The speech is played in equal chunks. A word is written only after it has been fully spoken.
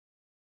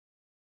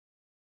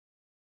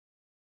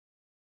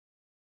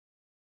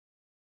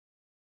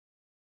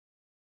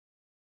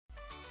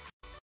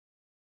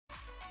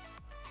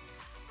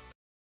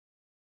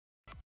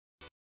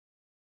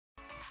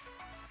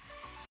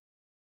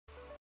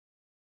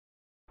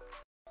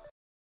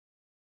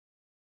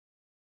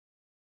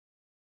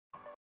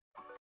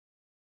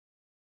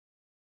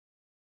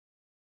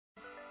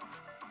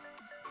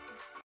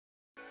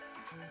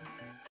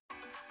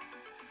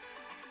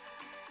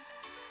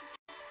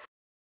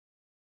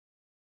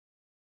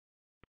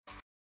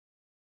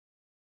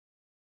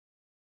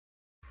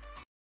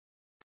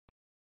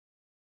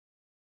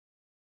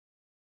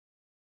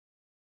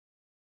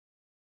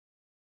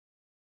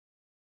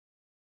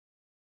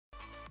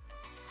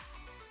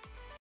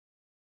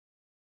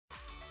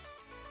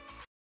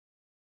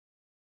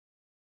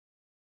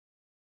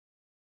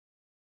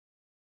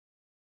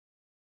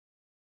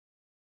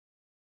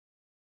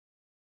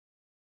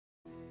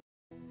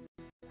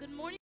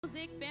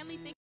music. Family,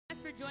 thank you guys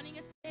for joining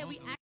us today. We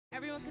ask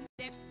everyone can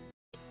stand.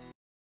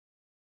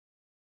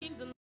 Kings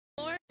and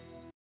Lords.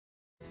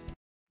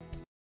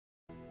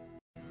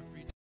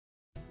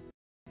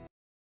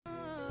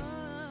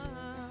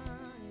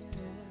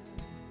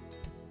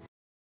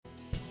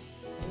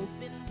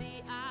 Open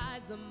the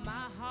eyes of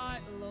my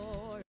heart,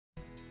 Lord.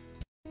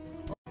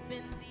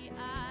 Open the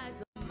eyes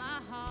of my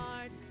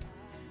heart.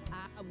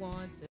 I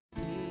want to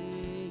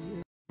see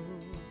you.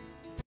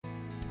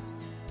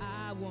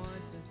 I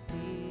want to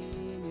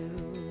see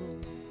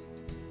you.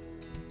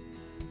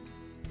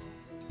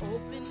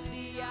 Open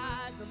the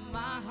eyes of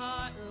my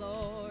heart,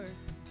 Lord.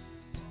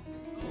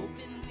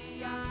 Open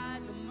the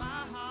eyes of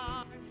my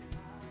heart.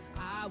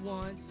 I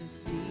want to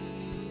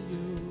see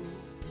you.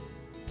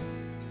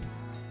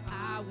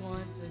 I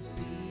want to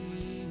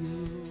see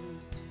you.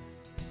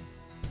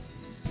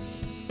 To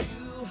see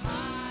you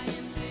high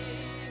and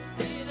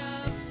lifted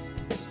up,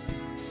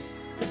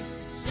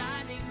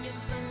 shining in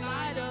the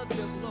light of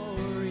your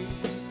glory.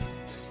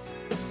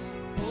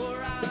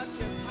 Pour out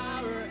your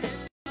power and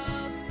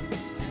love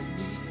as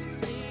we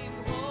sing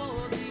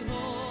holy,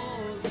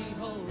 holy,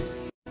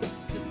 holy.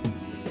 To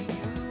see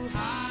you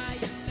high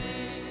and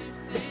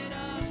lifted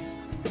up,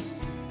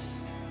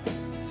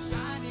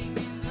 shining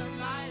in the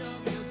light of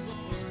your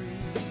glory.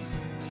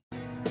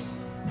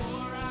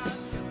 Pour out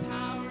your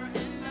power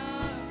and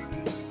love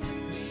as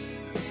we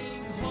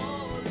sing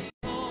holy,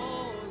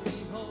 holy,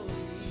 holy.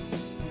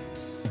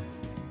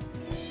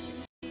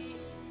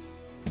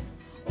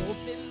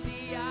 Open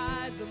the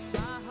eyes of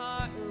my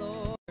heart,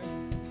 Lord.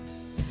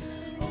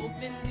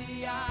 Open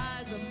the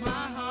eyes of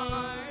my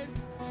heart.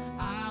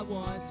 I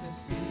want to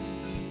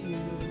see you.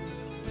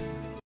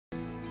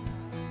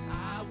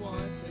 I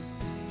want to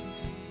see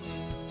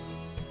you.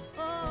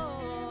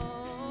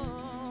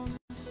 Oh,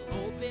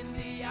 open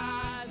the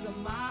eyes of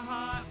my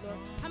heart, Lord.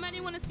 How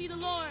many want to see the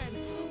Lord?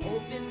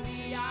 Open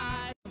the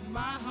eyes of my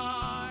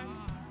heart.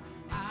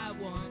 I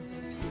want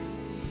to see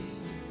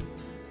you.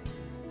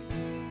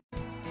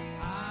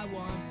 I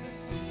want to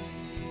see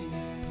you,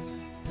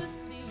 to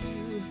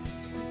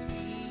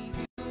see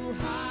you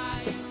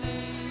high and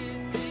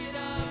lifted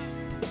up,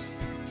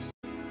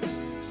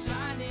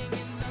 shining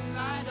in the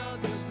light of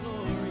your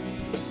glory.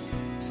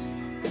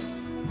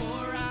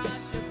 Pour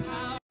out your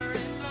power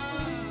and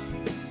love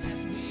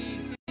as we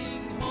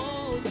sing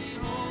holy,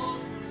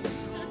 holy.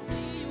 To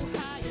see you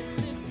high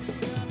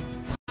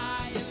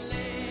and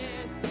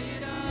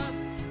lifted up,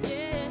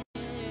 yeah,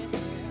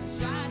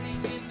 shining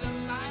in the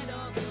light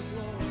of your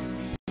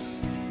glory.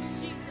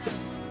 Jesus,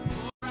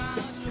 pour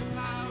out your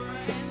power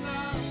and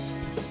love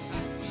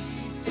as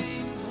we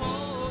sing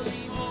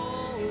holy,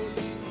 holy.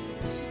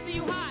 To see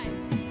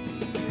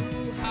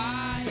you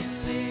high and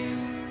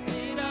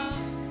lifted up,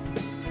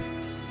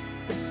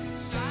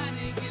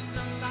 shining in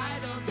the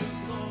light of your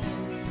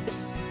glory.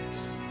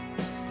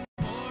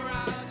 Pour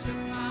out your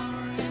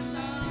power and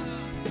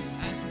love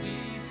as we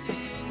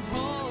sing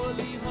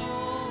holy,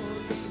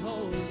 holy,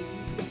 holy.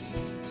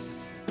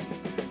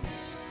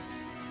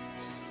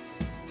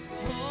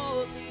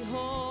 Holy,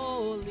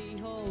 holy,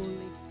 holy.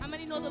 How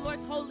many know the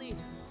Lord's holy?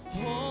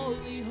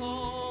 Holy,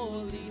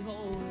 holy,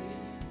 holy.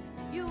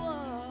 You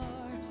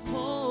are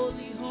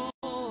holy,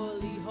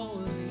 holy,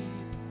 holy.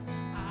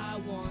 I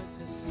want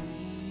to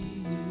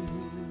see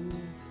you.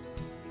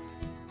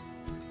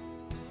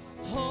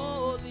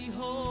 Holy,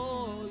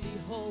 holy,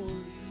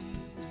 holy.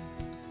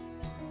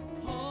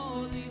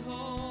 Holy,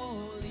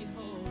 holy,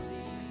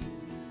 holy.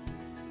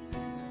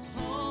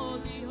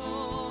 Holy,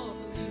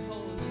 holy,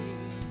 holy.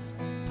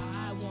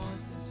 I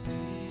want to see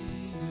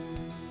you.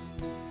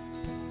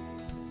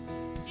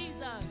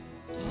 Jesus.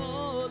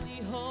 Holy,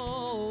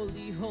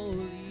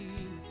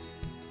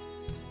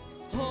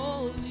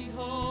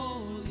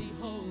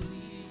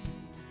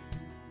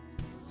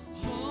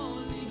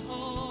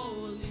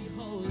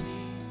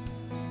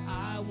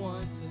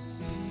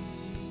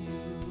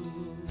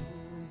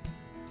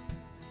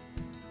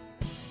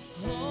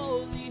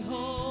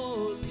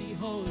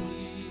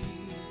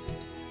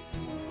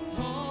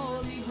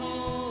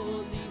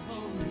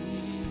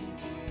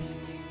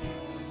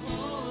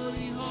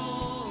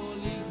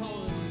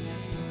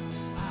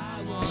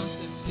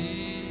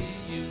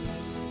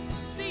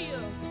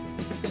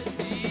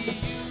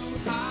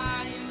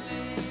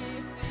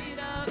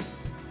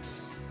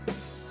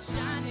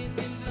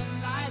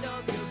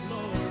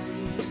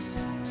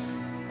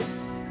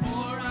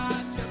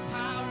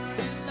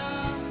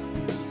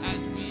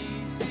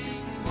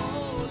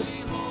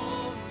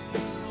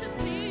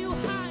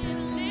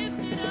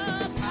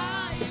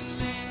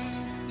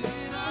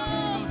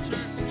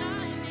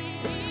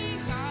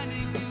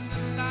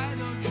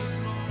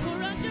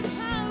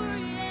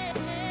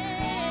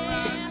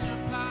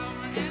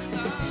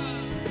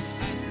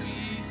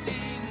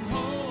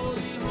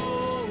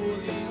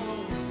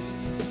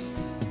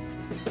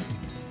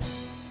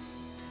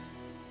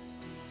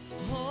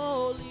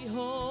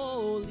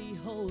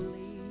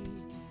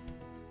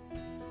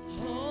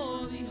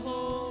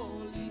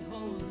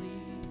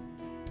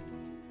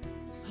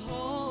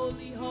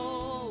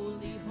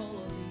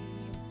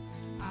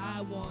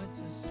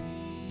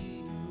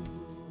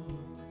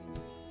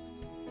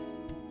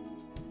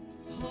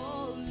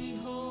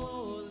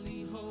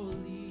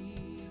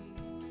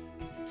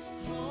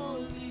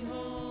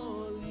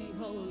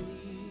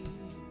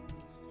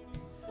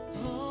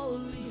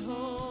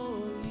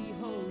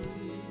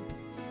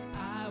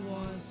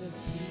 to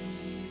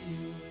see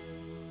you.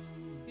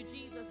 You,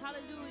 Jesus.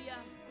 Hallelujah.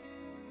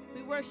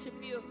 We worship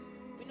you.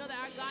 We know that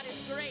our God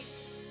is great.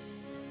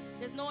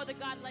 There's no other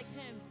God like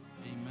him.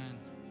 Amen.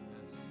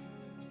 Yes.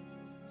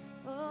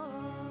 Oh,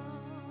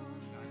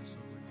 God is so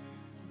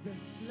great. the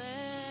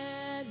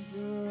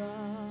splendor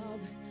of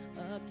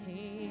a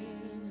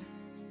king.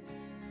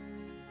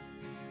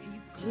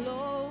 He's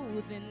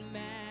clothed in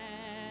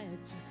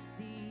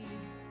majesty.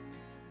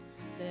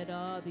 Let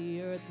all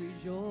the earth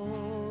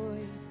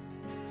rejoice.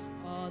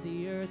 All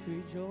the earth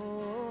rejoice.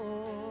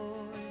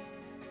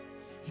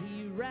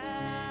 He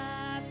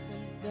wraps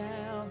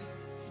himself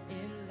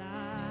in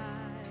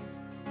light,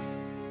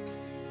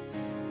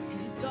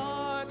 and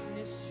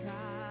darkness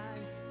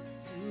tries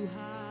to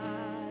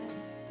hide,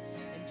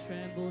 and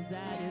trembles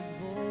at his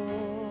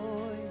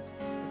voice,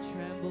 and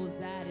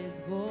trembles at his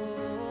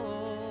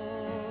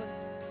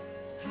voice.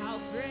 How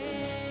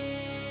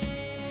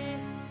great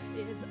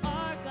is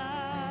our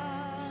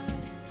God?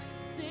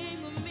 Sing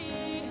with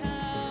me,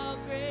 how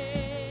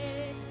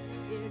great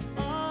is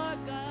our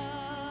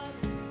God,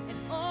 and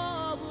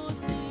all will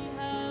see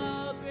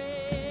how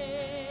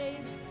great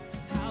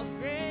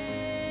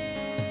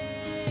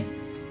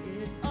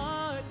is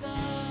our God.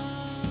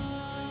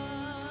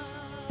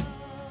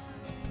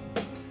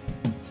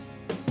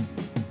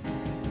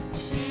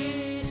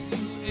 Age to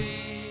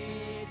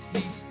age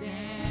he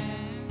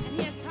stands, And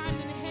he has time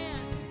in his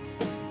hands.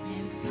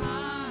 and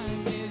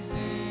time is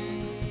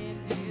in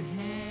his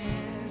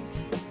hands.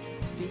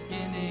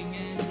 Beginning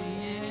and the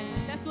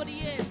end. That's what he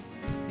is.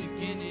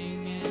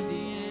 Beginning and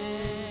the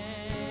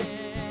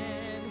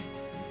end.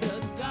 The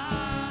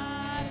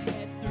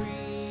Godhead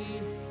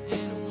three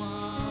in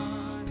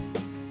one.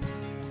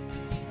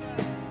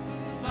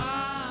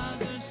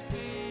 Father,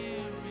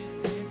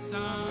 Spirit, and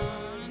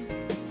Son.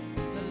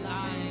 The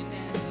Lion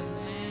and the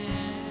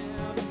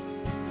Lamb.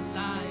 The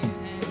Lion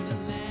and the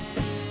Lamb.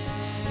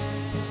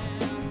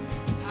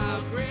 How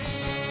great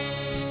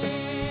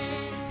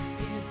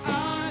is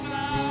our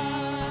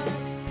God?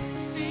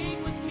 Sing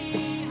with me,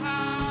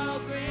 how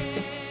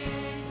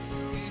great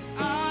is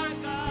our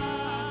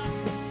God?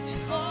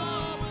 And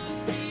all will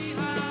see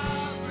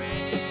how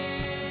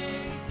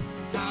great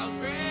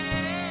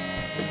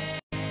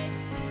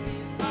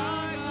is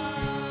our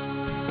God.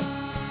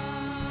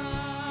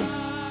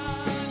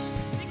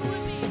 Sing it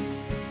with me.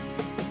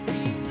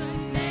 He's the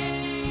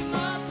name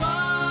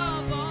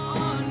above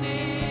all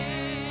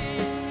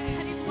names.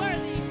 And he's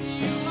worthy.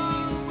 You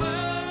are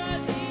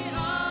worthy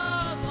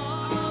of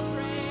all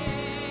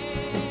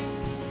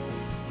praise.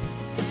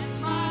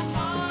 And my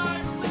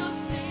heart will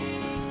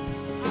sing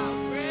how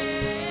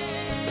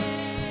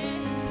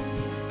great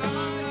is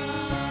our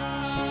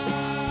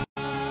God.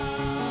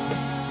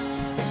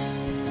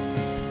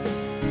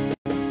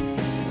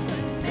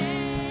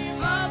 Name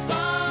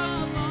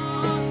above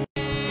all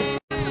names.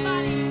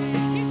 Somebody,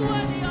 he's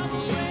worthy of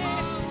all You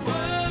praise. are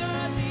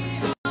worthy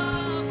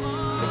of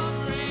all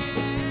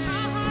praise.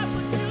 Our heart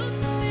will choose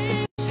to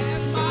sing.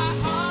 And my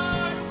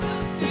heart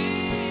will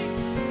sing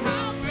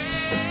how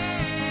great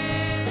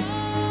is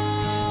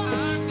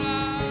our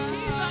God.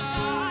 He's our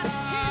God.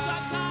 He's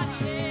our God.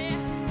 Yeah.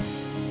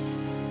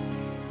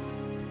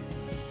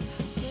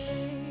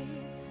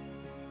 Great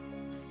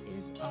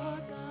is our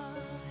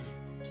God.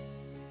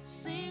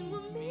 Sing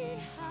with me,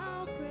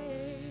 how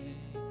great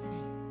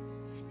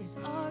is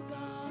our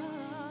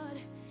God,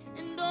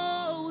 and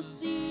all will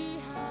see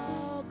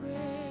how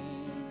great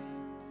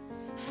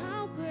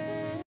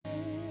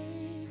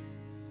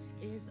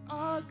is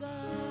our God.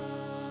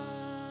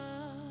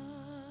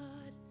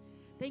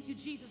 Thank you,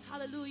 Jesus.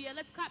 Hallelujah.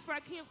 Let's clap for our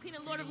King of Kings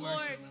and Lord of Worship,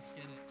 Lords. let's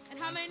get it. And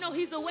how many know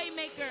he's a way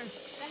maker,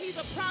 that he's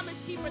a promise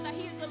keeper, that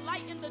he is the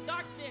light in the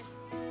darkness.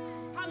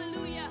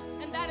 Hallelujah.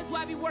 And that is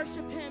why we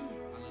worship him.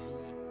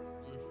 Hallelujah.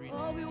 You're free to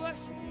Oh, we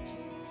worship you,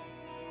 Jesus.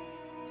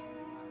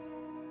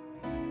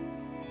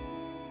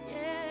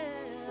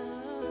 Yeah.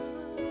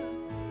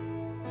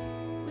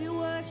 We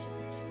worship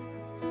you,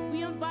 Jesus.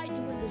 We invite you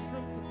in this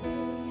room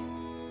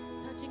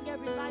today, touching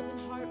every life and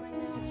heart right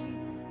now,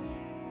 Jesus.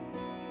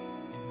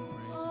 Give him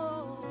praise.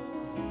 Oh,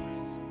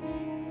 Praise.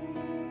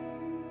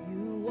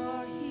 you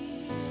are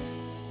here.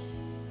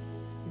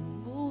 You're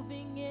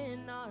moving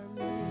in our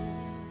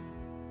midst.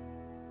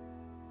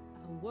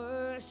 I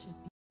worship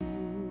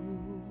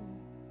you.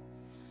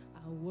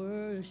 I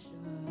worship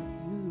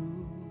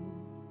you.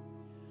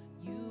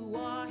 You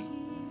are here.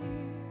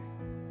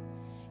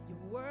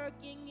 You're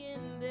working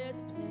in this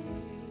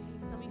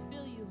place. Let me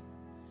feel you.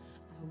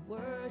 I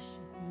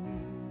worship you.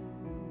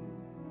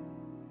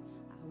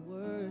 I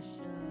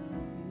worship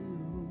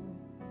you.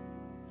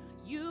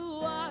 You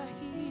are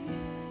here.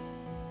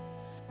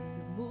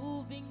 You're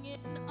moving in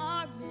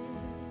our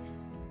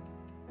midst.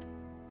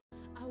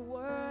 I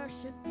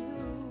worship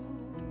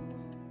you.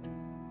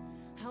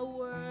 I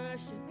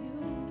worship you.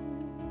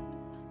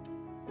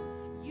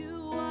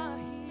 You are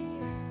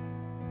here.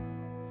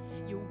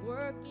 You're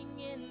working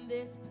in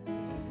this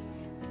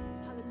place.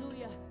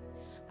 Hallelujah.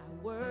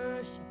 I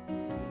worship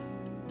you.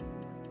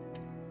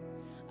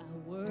 I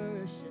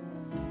worship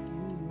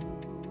you.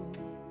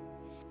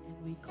 And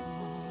we call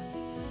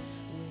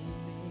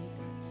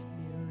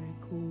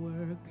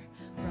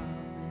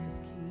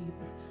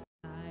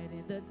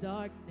the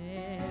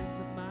darkness,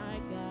 my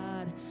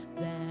God,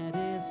 that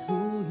is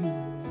who you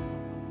are.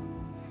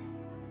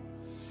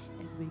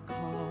 And we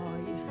call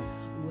you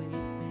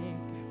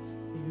Waymaker,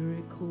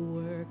 miracle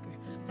worker,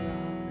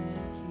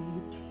 promise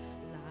keeper,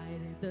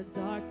 light in the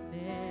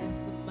darkness,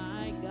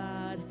 my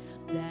God,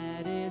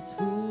 that is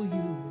who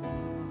you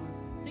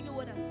are. Sing it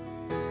with us.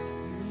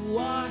 You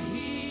are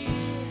here,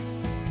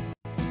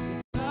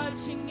 you're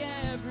touching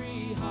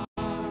every heart.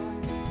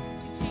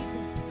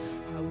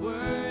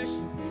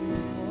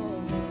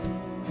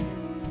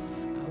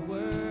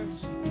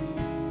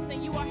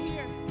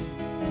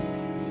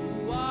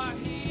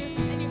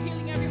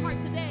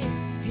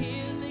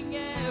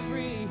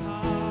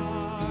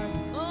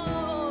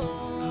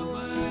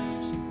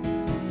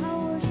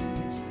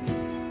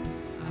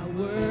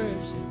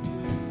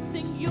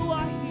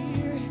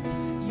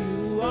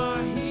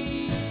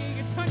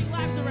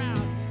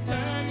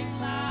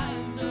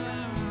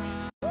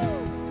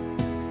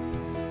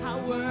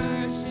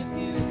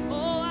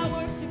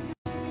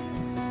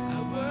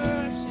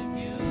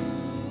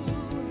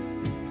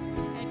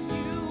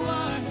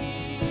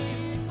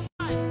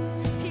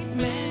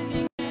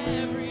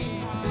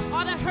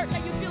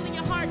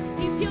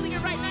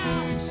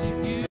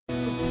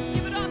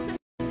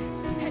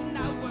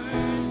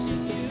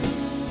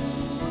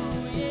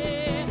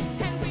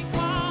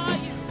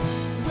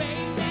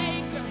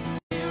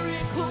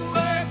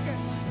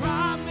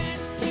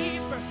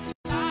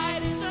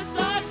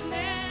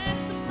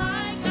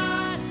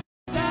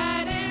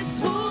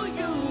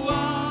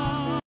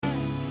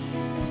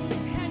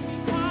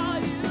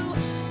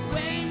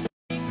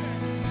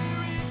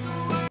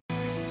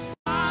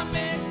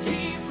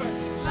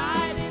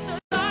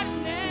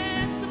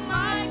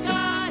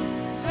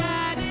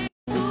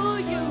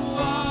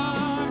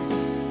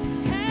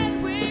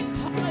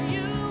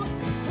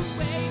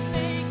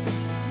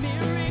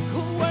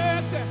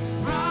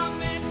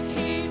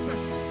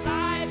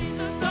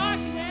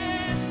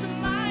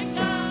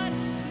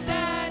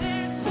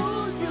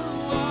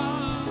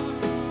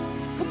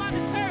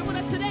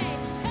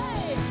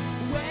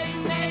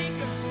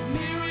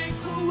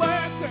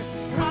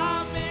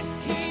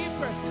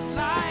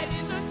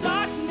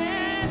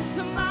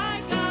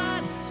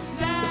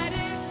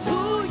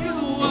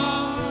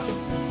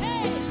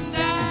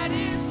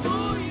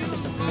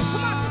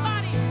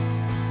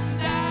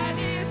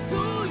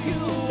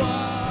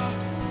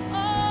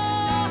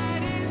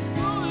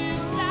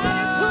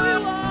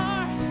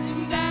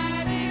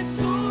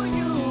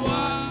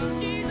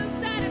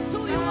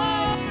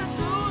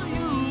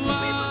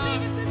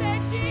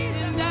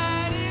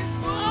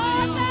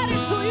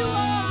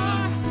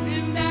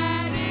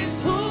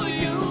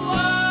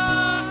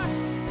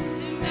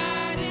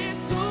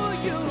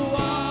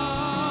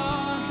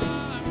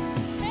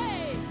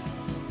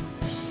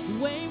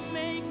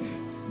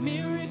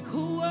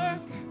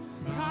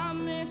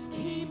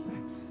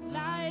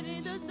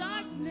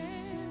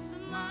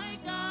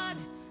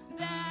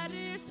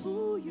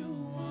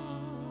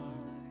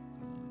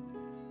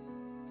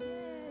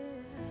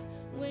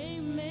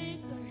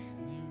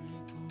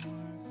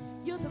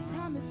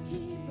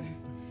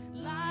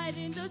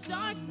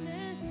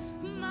 Darkness,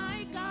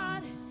 my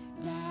God,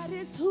 that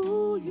is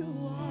who you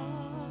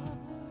are.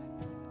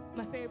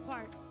 My favorite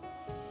part.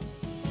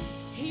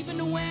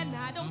 Even when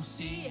I don't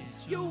see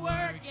it, you're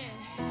working.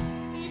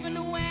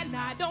 Even when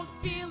I don't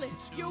feel it,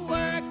 you're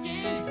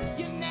working.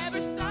 You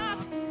never stop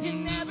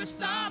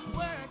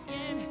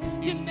working.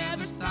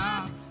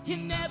 You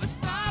never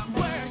stop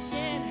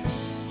working.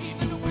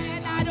 Even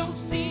when I don't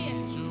see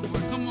it,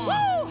 Sure, come on.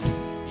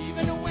 woo!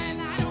 Even when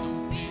I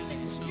don't feel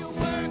it, you're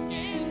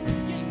working.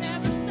 You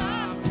never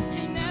stop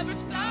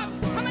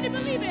How many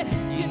believe it?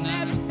 You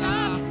never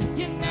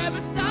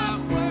stop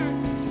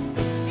working.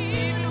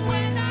 Even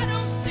when I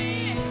don't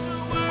see it,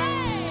 you're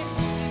working.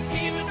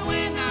 Even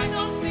when I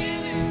don't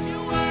feel it,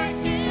 you're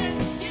working.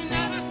 You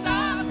never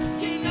stop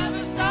working. You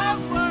never stop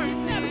working.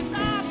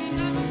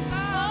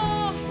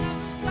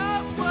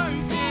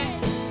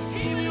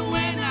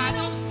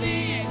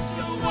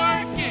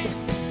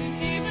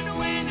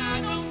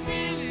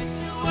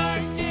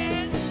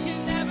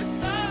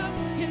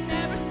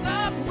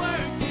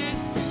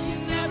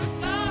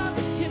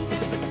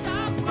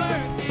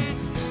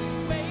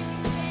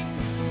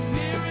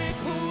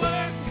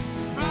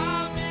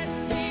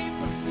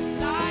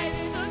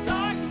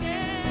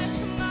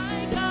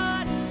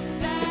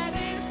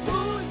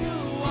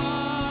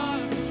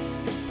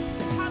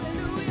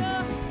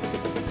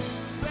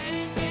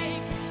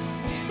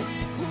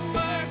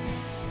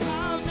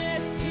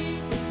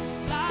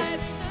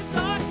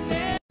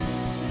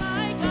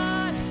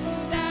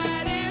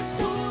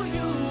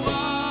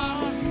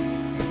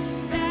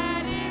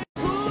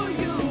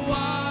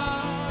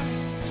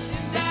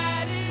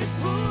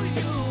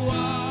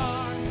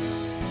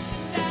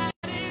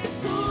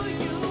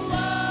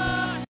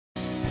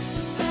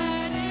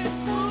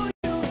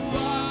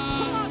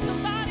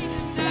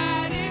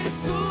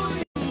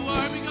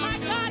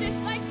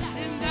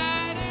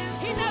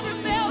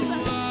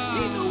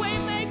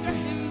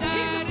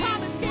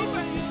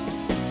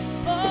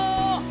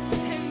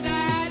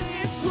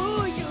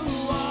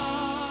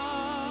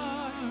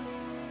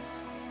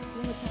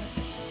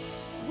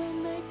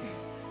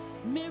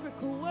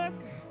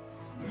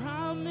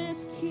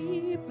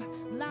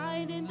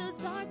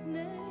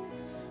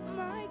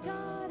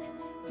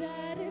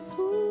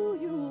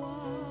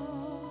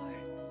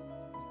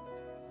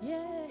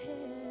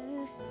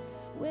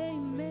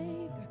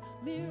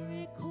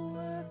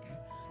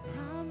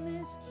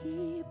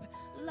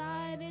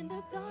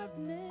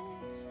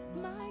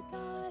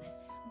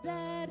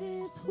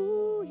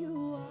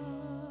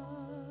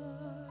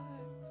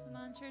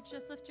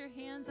 Just lift your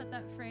hands at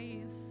that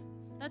phrase.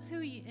 That's who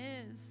he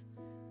is.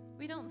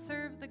 We don't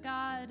serve the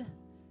God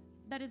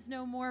that is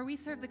no more. We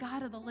serve the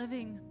God of the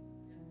living.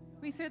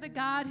 We serve the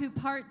God who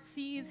parts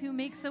seas, who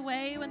makes a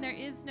way when there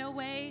is no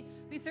way.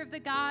 We serve the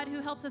God who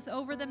helps us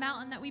over the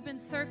mountain that we've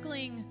been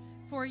circling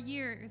for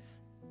years.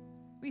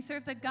 We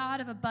serve the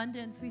God of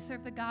abundance. We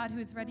serve the God who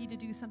is ready to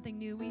do something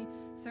new. We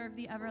serve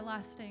the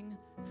everlasting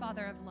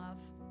Father of love,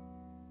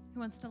 who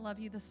wants to love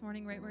you this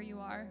morning right where you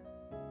are.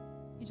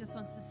 He just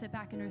wants to sit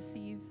back and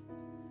receive.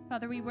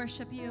 Father, we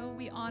worship you.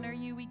 We honor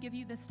you. We give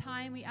you this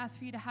time. We ask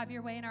for you to have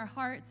your way in our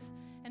hearts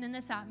and in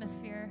this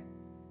atmosphere.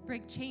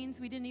 Break chains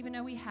we didn't even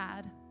know we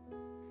had,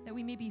 that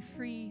we may be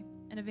free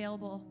and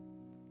available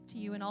to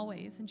you in all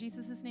ways. In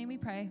Jesus' name we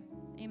pray.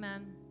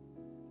 Amen.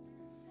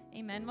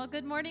 Amen. Well,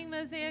 good morning,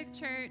 Mosaic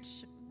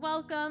Church.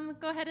 Welcome.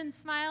 Go ahead and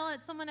smile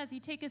at someone as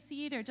you take a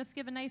seat or just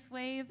give a nice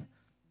wave.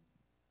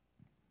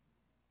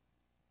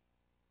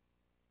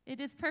 It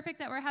is perfect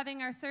that we're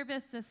having our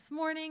service this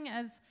morning,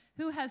 as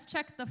who has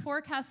checked the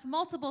forecast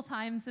multiple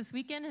times this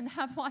weekend and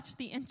have watched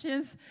the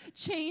inches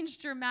change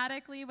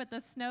dramatically with the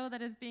snow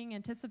that is being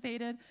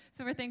anticipated.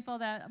 So we're thankful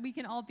that we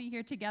can all be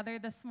here together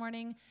this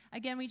morning.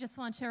 Again, we just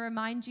want to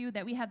remind you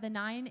that we have the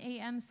 9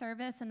 a.m.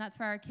 service, and that's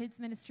where our kids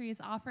ministry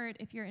is offered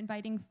if you're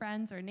inviting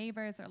friends or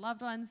neighbors or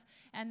loved ones.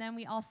 And then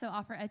we also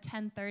offer a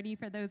 10:30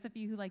 for those of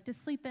you who like to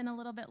sleep in a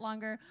little bit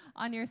longer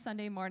on your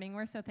Sunday morning.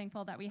 We're so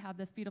thankful that we have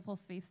this beautiful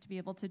space to be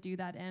able to do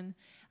that in.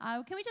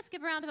 Can we just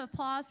give a round of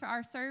applause for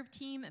our serve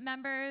team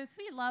members?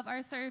 We love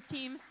our serve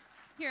team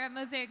here at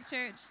Mosaic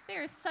Church. They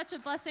are such a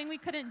blessing. We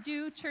couldn't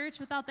do church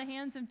without the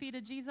hands and feet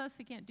of Jesus.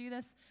 We can't do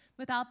this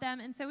without them.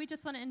 And so we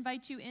just want to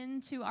invite you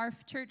into our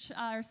church,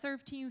 our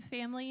serve team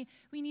family.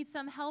 We need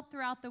some help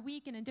throughout the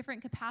week and in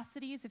different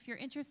capacities. If you're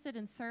interested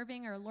in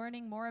serving or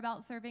learning more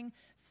about serving,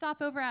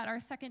 stop over at our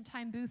second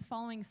time booth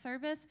following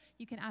service.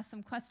 You can ask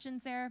some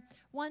questions there.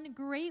 One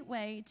great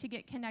way to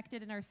get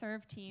connected in our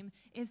serve team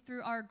is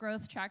through our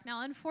growth track.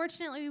 Now,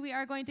 unfortunately, we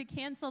are going to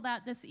cancel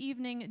that this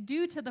evening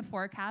due to the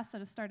forecast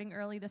that is starting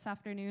early this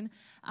afternoon.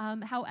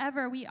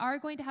 However, we are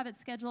going to have it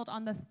scheduled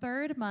on the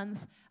third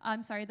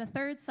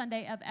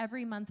Sunday of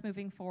every month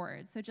moving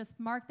forward. So just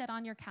mark that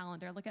on your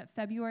calendar. Look at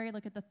February,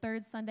 look at the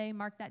third Sunday,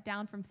 mark that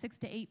down from 6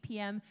 to 8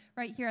 p.m.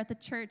 right here at the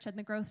church in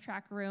the growth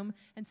track room.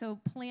 And so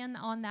plan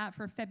on that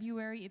for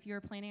February if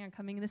you're planning on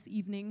coming this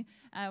evening.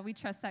 We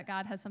trust that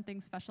God has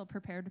something special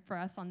prepared for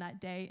us on that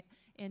day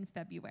in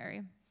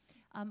February.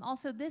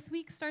 Also, this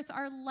week starts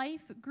our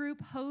life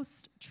group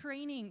host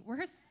training.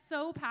 We're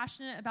so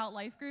passionate about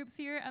life groups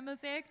here at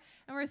Mosaic,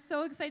 and we're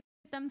so excited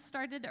to get them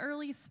started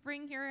early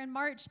spring here in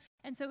March.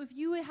 And so if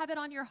you have it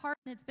on your heart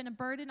and it's been a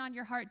burden on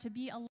your heart to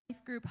be a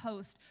life group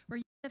host, where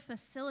you want to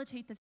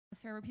facilitate this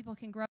atmosphere where people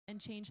can grow and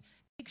change,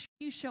 make sure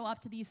you show up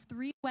to these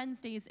 3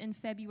 Wednesdays in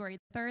February,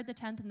 the 3rd, the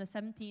 10th, and the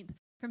 17th,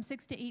 from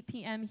 6 to 8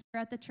 p.m.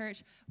 here at the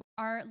church.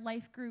 Our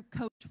life group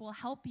coach will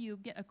help you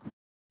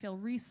feel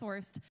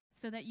resourced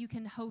so that you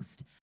can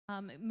host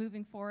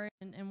moving forward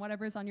and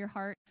whatever's on your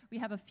heart. We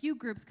have a few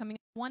groups coming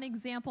up. One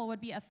example would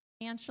be a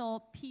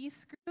financial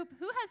peace group.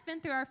 Who has been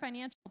through our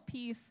financial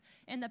peace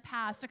in the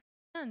past?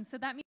 So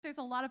that means there's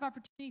a lot of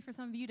opportunity for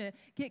some of you to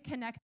get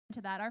connected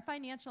to that. Our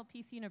Financial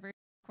Peace University,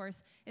 of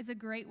course, is a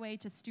great way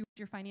to steward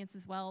your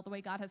finances well, the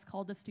way God has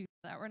called us to,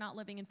 so that we're not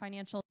living in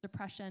financial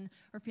depression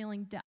or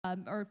feeling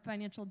or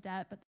financial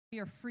debt, but we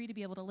are free to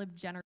be able to live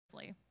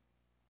generously.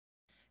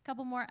 A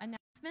couple more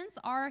announcements.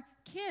 Our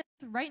kids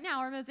right now,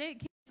 our Mosaic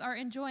kids, are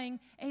enjoying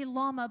a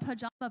llama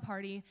pajama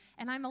party,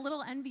 and I'm a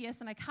little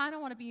envious, and I kind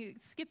of want to be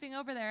skipping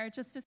over there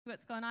just to see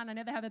what's going on. I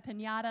know they have a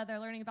piñata. They're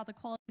learning about the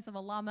qualities of a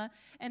llama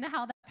and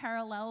how that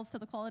parallels to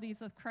the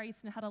qualities of Christ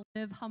and how to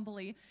live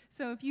humbly.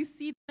 So if you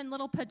see them in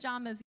little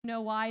pajamas, you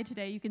know why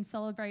today. You can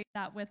celebrate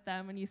that with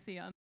them when you see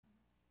them.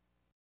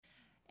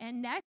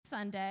 And next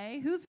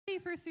Sunday, who's ready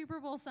for Super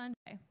Bowl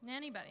Sunday?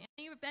 Anybody?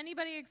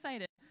 Anybody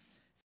excited?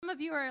 Some of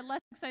you are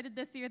less excited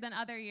this year than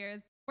other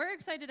years. We're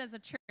excited as a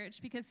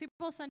church because Super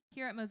Bowl Sunday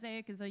here at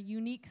Mosaic is a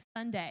unique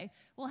Sunday.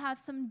 We'll have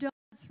some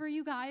donuts for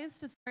you guys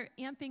to start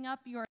amping up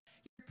your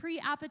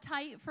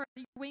pre-appetite for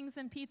your wings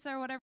and pizza or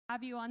whatever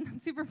have you on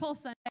Super Bowl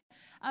Sunday.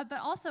 But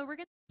also, we're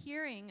going to be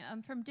hearing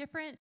from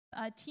different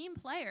team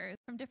players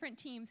from different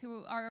teams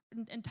who are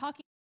and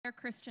talking about their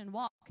Christian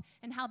walk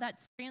and how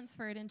that's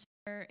transferred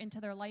into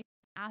their life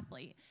as an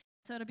athlete.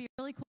 So it'll be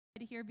really cool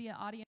to hear via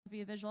audio,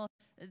 via visual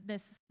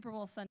this Super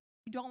Bowl Sunday.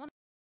 You don't want to.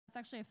 It's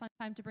actually a fun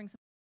time to bring some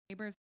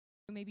neighbors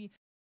who maybe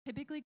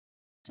typically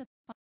just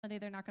fun Sunday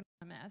they're not going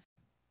to miss.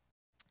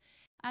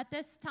 At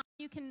this time,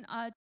 you can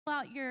pull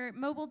out your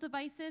mobile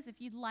devices. If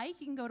you'd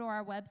like, you can go to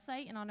our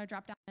website, and on a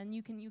drop-down, and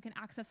you can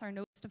access our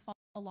notes to follow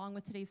along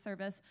with today's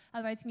service.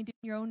 Otherwise, you can do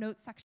your own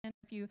notes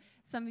section.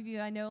 Some of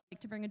you I know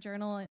like to bring a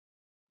journal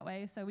that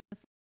way, so we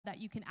just that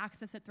you can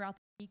access it throughout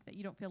the week, that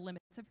you don't feel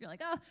limited. So if you're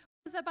like, oh, what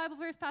was that Bible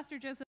verse Pastor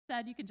Joseph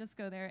said? You can just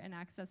go there and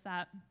access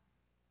that.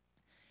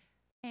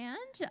 And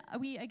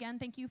we, again,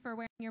 thank you for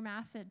wearing your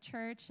mask at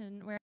church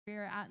and wherever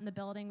you're at in the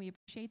building. We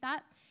appreciate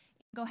that.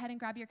 Go ahead and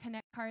grab your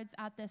Connect cards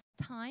at this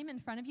time in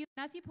front of you.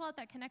 And as you pull out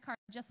that Connect card,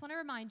 I just want to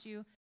remind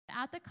you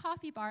At the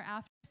coffee bar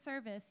after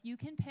service, you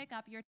can pick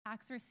up your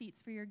tax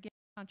receipts for your gift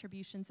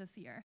contributions this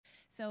year.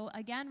 So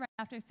again, right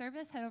after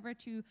service, head over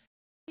to the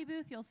coffee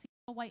booth. You'll see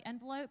the white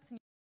envelopes, and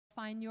you'll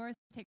find yours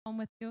to take home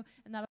with you,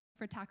 and that'll be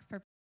for tax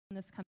purposes in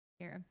this coming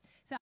year.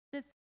 So after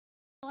this,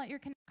 fill out your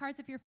Connect cards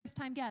if you're a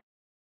first-time guest.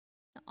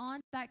 On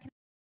that Connect,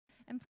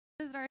 and please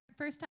visit our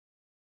first time,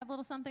 have a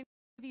little something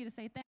for you to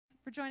say thanks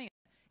for joining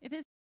us. If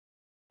it's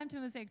time to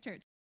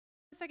Mosaic.Church,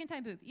 the second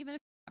time booth, even if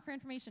it's not for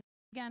information,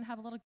 again, have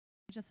a little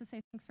just to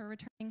say thanks for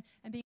returning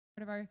and being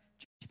part of our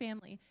church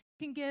family.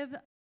 You can give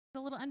the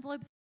little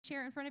envelopes,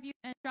 share in front of you,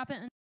 and drop it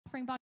in the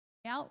offering box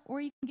out,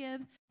 or you can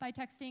give by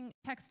text to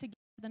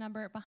the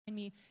number behind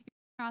me. Your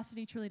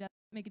generosity truly does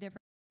make a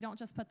difference. You don't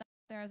just put that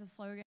there as a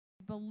slogan.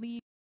 You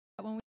believe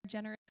that when we are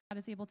generous, God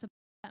is able to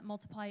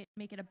multiply it,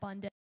 make it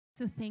abundant.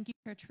 So thank you,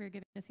 church, for your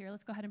giving this year.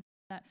 Let's go ahead and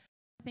pray that.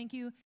 Thank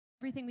you.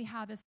 Everything we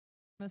have is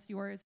most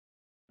yours.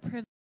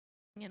 Privileging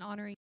and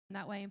honoring in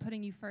that way and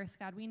putting you first,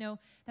 God. We know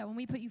that when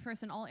we put you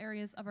first in all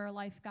areas of our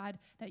life, God,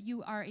 that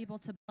you are able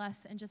to bless,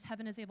 and just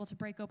heaven is able to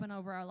break open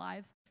over our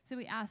lives. So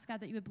we ask,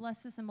 God, that you would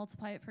bless this and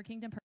multiply it for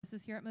kingdom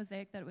purposes here at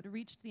Mosaic, that it would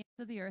reach the ends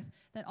of the earth,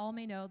 that all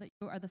may know that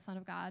you are the Son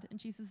of God. In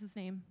Jesus'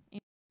 name, amen.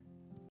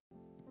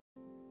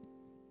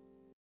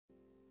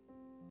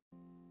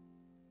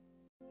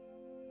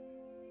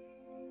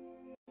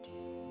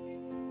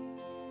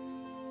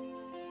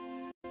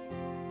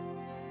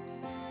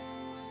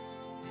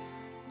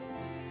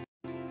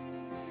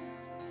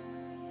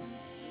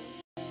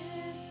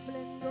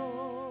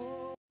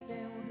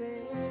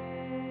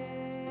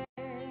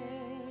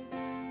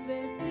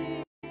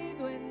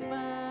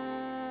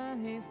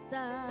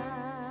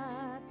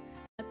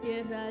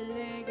 Tierra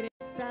alegre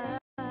está,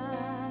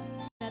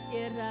 la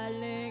tierra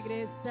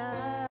alegre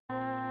está,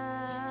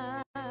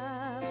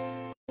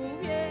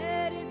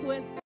 cubierto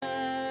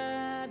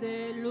está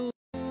de luz,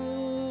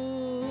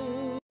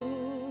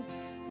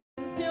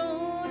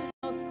 canción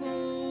la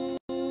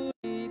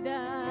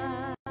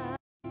oscuridad,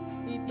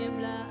 y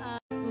tiembla a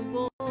su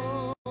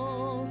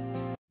voz,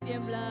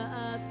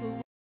 tiembla a su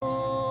voz.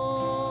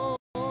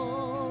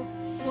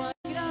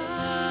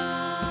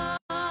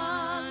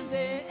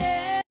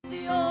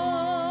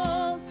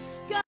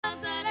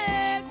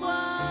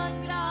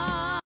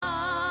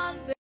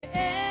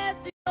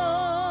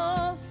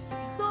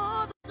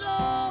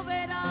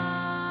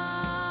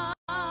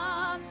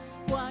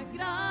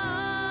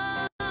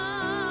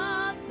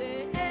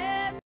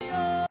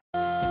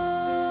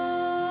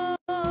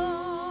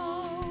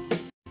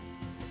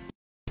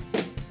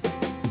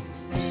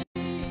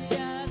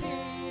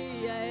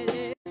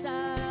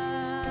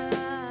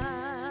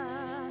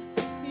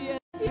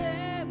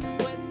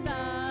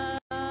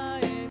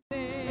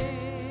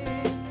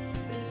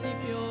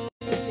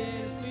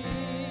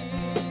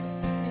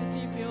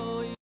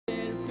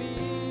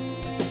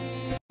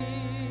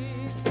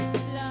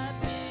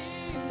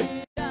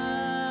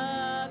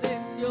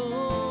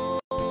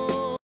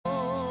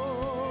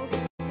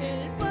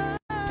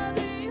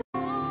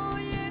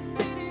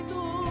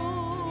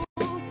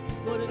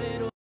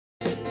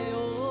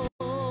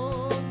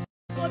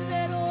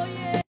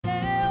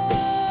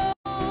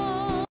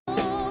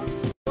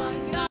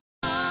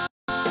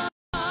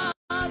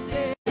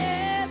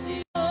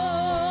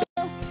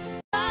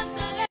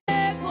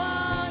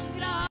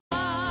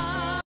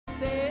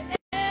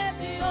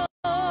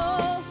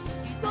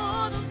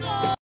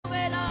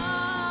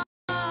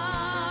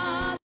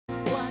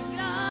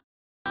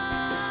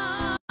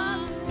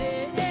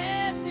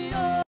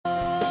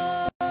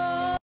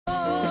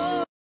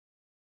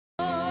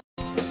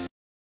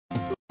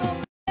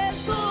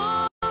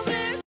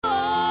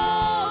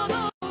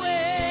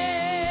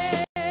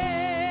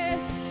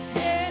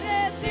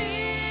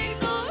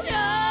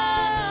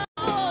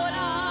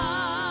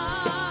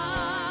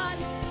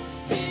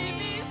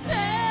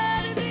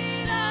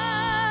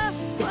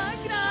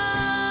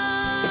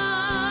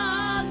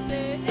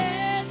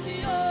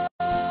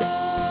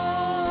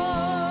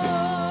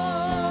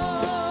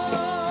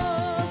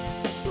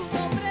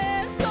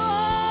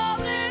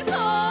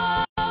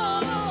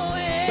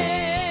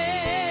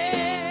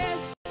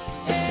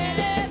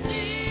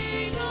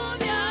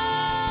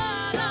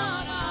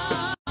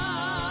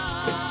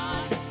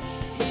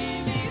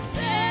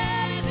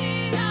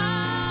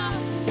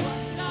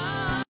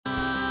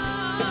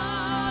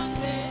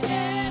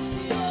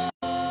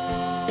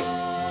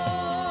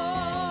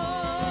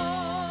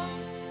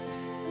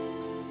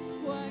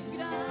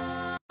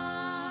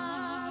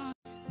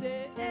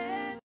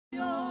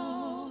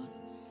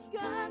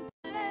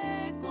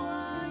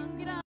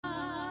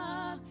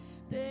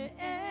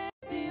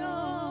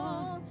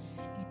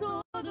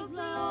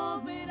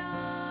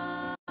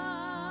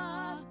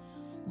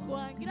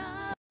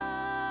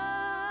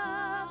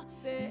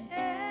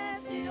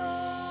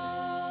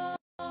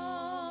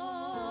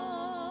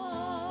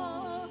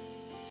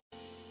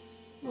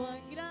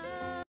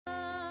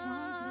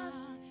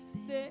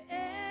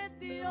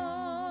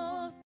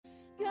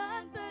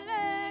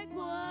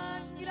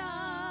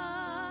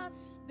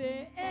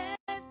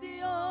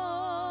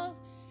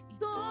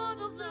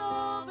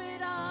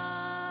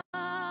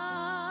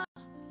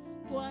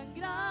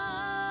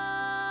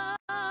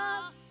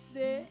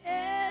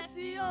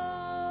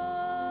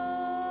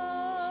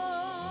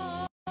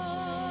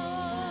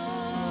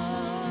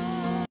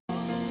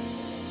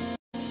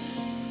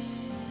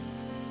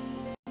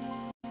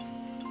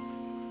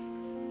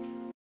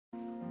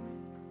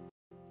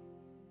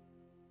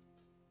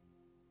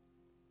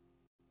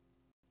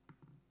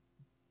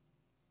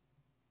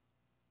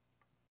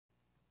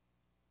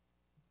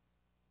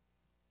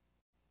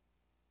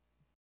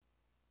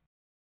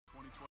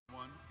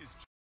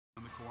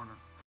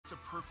 It's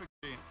a perfect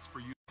chance for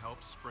you to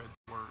help spread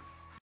the word.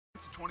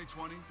 Since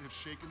 2020 have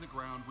shaken the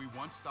ground we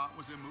once thought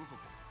was immovable.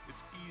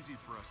 It's easy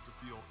for us to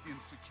feel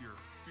insecure,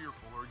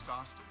 fearful, or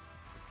exhausted.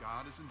 But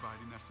God is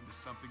inviting us into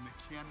something that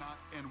cannot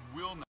and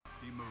will not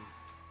be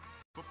moved.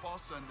 Football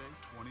Sunday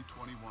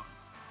 2021.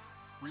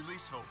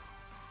 Release hope.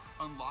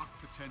 Unlock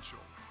potential.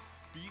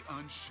 Be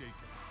unshaken.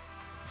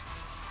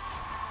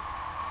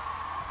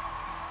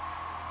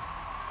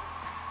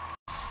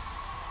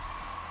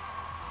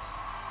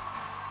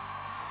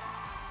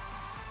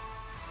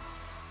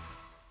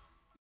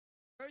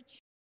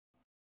 Church,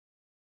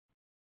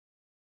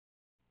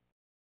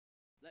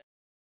 let's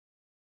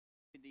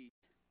do this.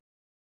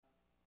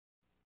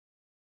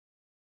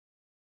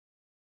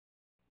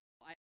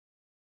 I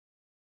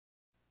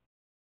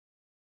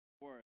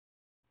word.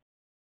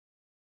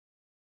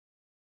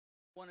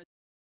 Want to,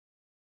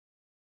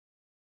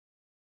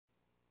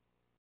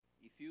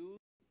 if you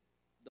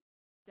don't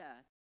do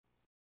that,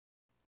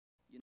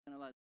 you're not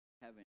allowed to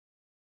heaven.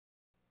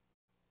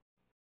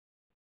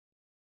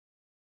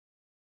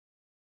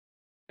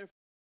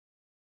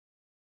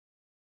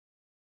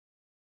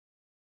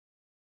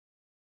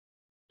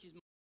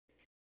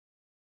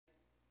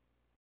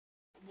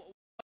 What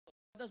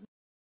does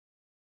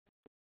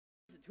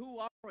who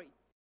operate?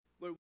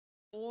 We're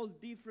all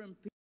different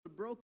people,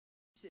 broken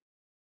pieces,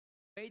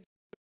 made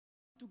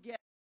together.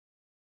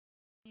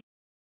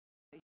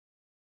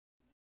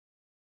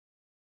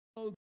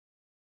 So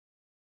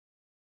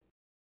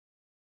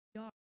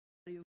God,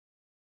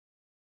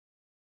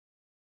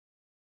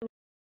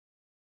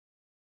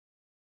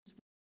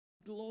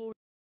 glory,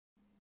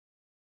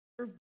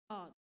 serve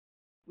God.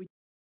 We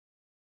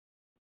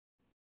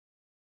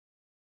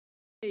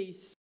a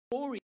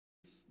story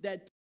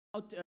that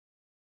out.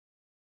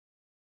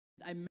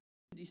 I mentioned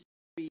this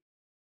story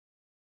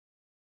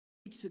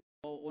weeks ago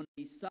on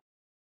a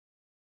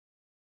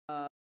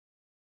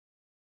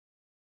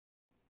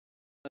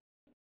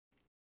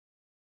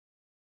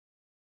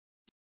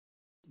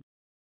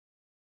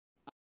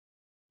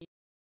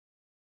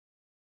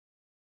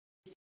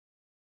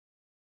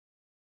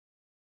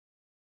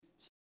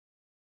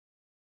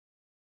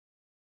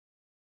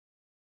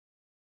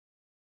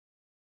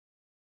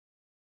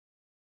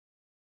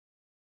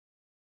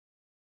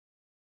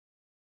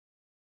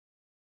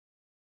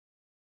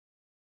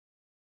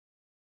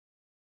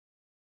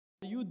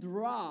you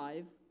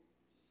drive.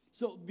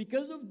 So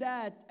because of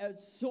that,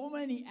 so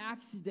many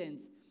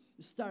accidents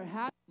start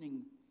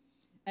happening.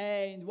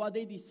 And what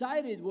they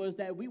decided was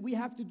that we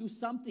have to do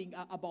something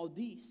about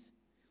this.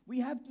 We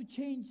have to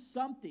change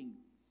something.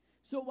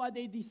 So what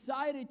they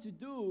decided to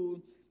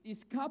do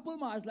is couple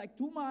miles, like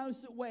 2 miles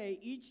away,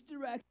 each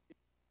direction,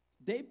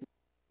 they put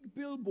a big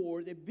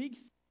billboard, a big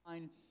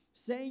sign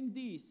saying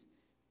this: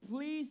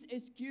 please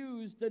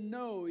excuse the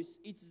noise,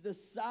 it's the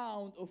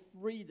sound of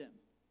freedom.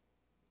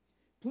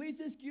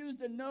 Please excuse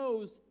the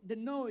noise,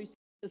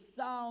 the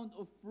sound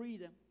of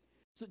freedom.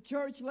 So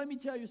church, let me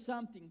tell you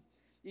something.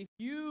 If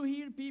you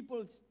hear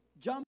people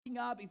jumping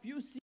up, if you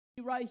see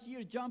me right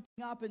here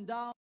jumping up and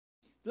down,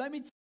 let me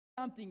tell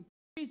you something.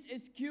 Please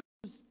excuse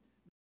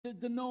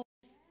the noise.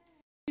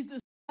 It's the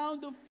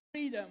sound of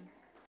freedom.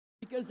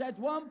 Because at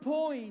one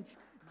point,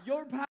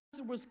 your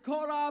pastor was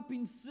caught up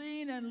in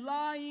sin and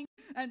lying,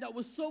 and that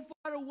was so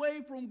far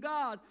away from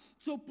God.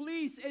 So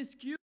please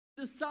excuse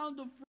the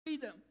sound of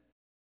freedom.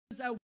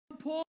 Because at one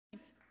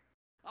point,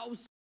 I was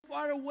so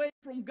far away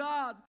from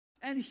God,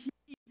 and He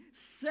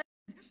sent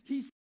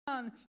His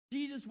Son,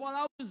 Jesus, while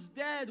I was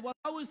dead, while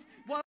I was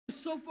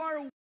so far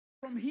away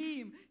from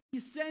Him, He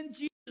sent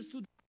Jesus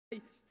to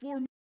die for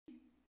me.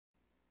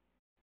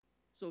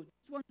 So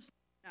just want to say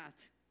that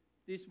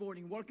this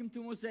morning. Welcome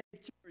to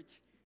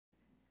Mosaic.Church.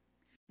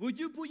 Would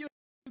you put your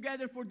hands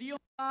together for the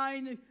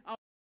online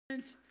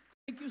audience?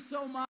 Thank you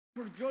so much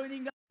for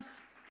joining us.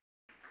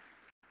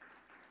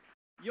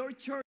 Your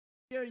church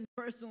here in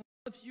person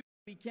loves you.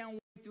 We can't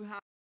wait to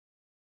have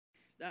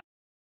that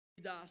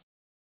with us.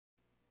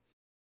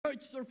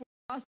 Church, so for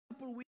the last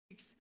couple of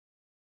weeks,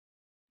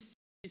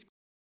 is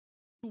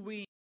to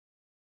win.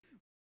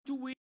 To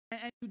win.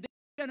 And today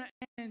we're going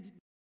to end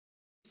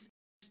this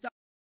stuff.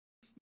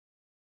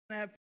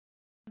 And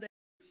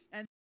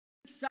I'm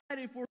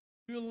excited for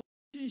relationship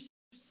series.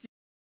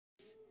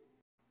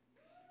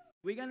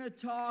 We're going to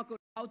talk on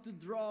how to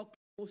draw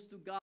close to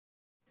God.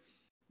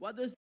 What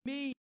does it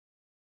mean?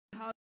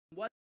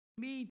 What does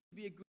it mean to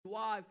be a good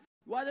wife?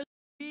 What does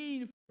it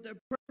mean for the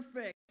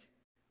perfect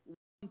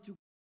one to come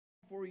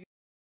for you?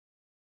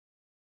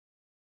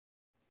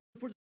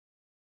 For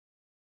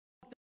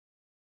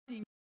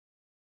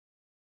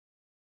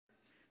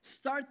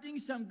starting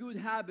some good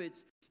habits.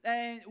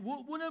 And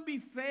wouldn't it be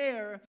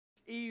fair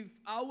if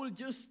I will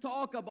just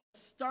talk about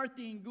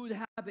starting good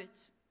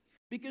habits?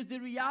 Because the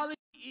reality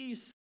is,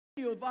 so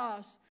many of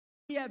us,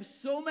 we have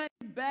so many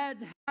bad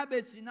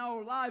habits in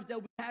our lives that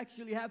we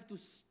actually have to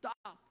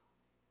stop.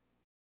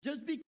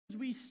 Just because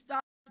we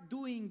start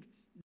doing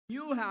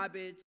new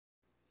habits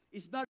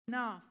is not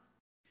enough.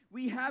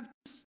 We have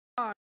to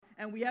start,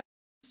 and we have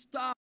to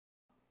stop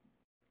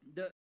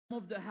some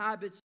of the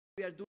habits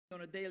we are doing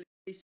on a daily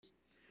basis.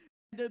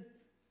 The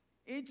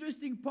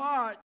interesting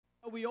part,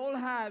 we all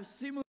have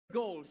similar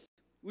goals.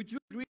 Would you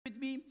agree with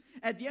me?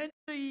 At the end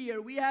of the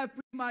year, we have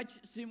pretty much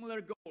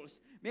similar goals.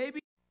 Maybe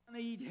you want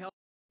to eat healthy.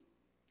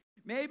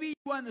 Maybe you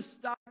want to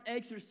start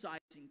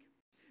exercising.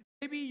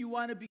 Maybe you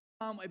want to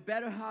become a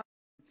better husband,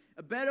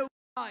 a better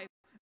wife,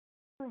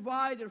 a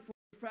provider for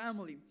your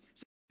family.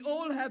 So we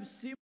all have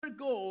similar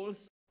goals,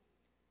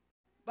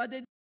 but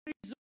the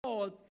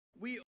result,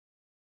 we all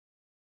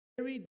have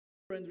very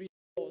different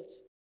results.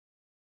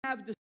 We have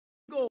the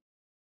same goal,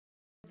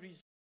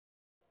 results.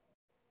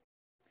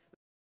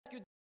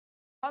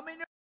 How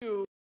many of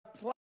you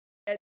apply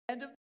at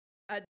the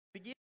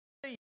beginning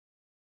of the year?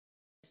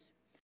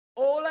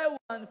 All I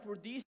want for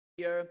this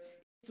year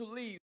is to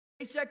live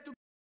paycheck to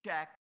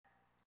paycheck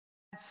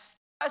and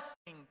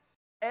stressing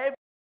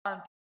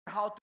everyone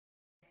how to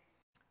pay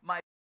my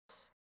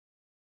bills.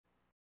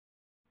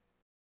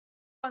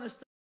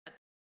 Understand that,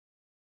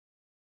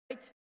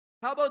 right?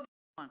 How about this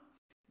one?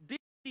 This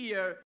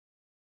year,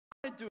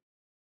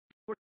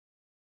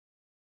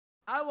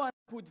 I want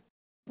to put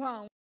 4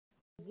 pounds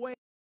of weight,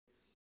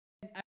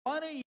 and I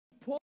want to eat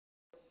pork,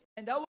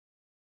 and I want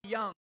to be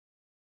young.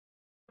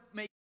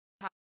 Make it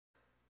happen.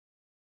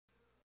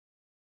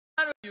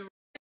 None of you.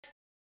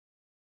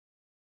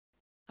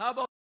 How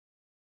about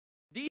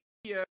this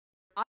year?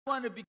 I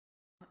want to become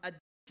a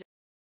teacher.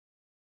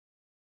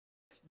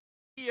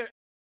 This year,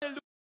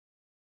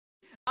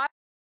 I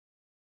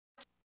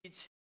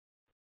teach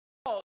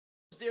because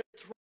they're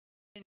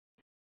trying.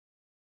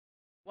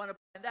 Want to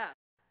plan that?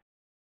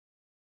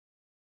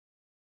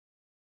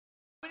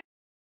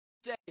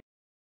 Say,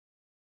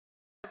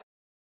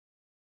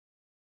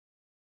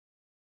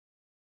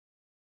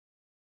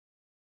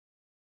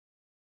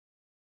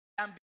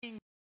 I'm being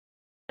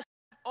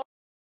all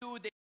do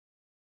they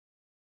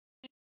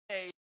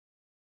say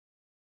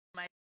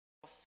my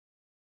boss.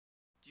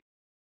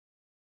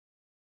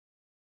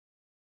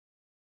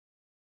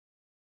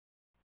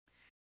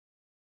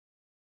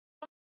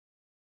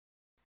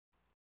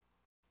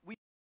 We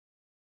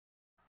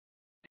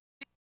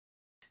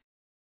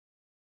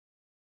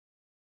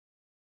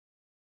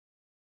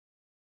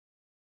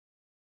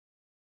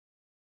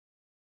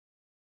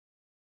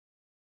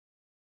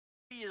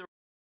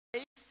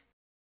raise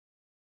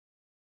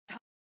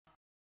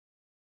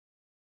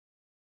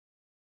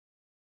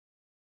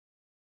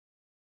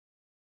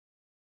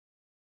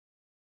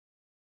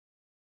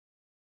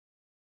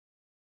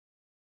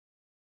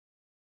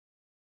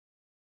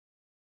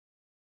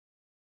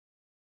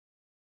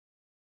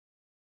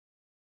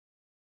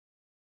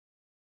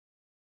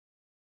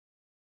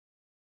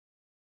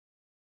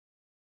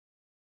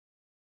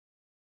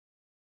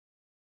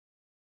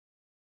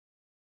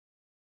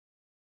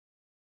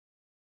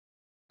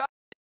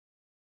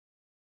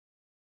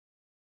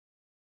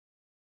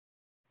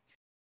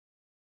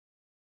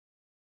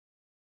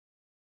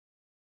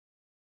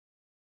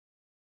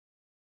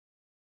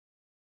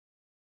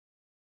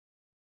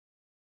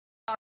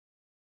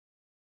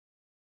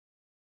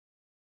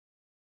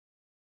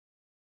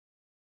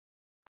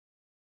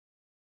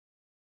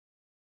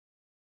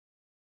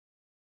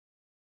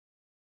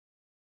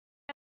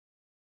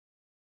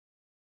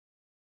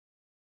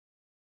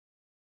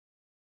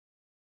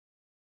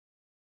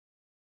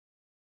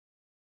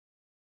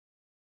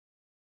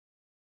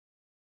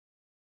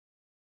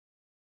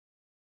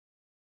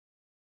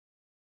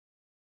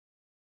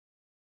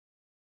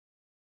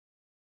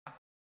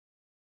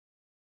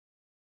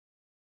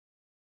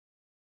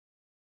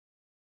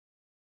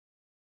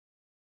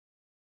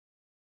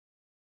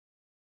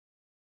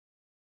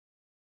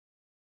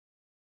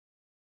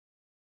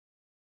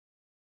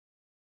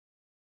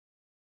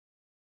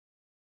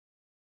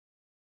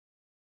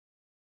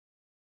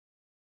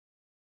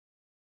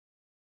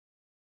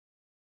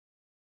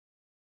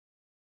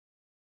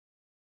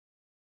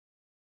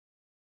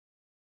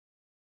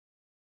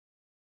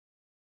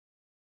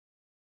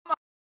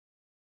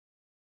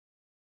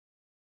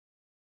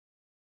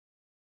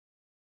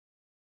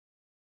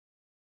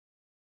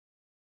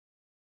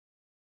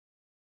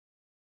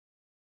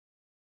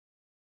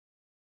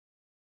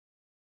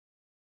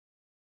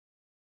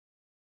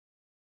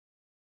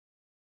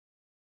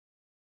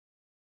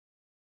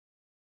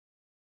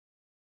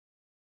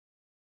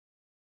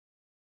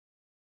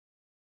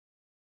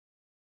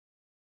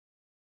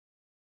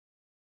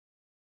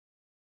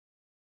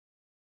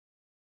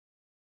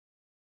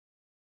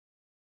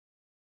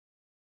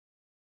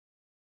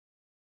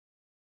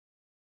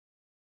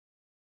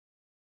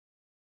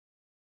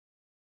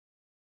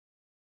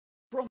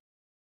from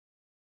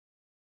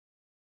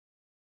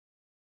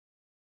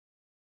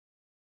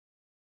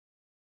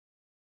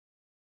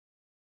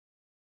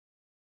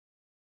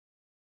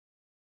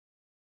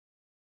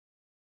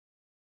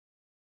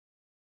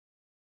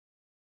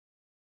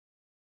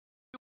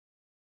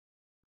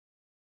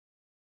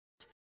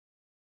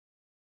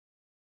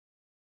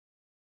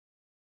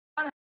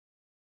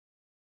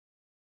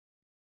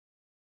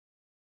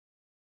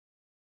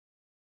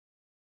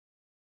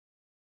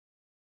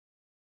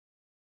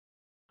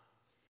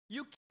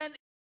you can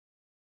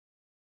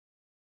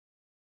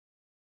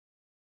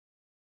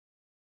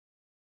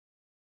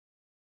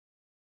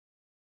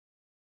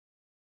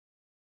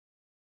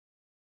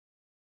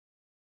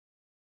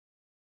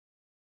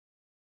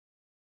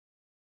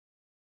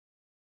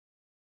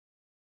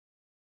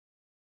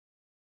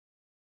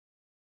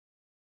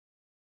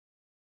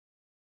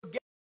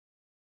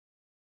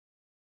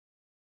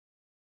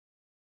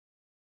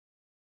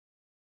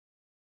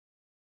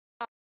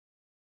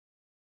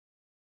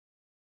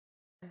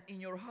in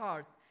your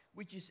heart,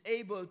 which is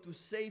able to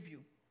save you.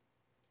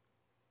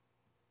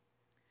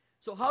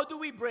 So how do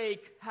we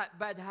break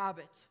bad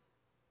habits?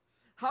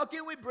 How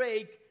can we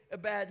break a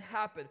bad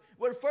habit?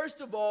 Well,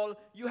 first of all,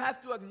 you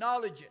have to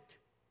acknowledge it.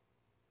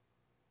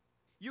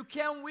 You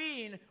can't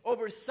win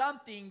over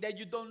something that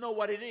you don't know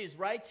what it is,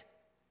 right?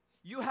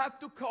 You have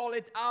to call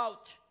it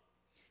out.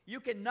 You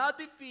cannot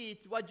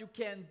defeat what you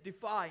can't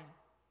define.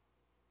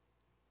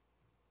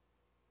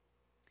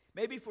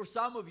 Maybe for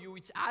some of you,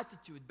 it's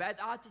attitude, bad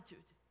attitude.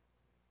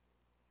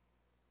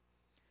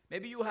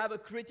 Maybe you have a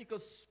critical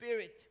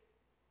spirit,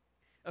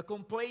 a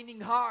complaining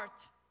heart.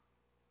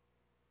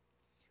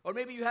 Or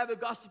maybe you have a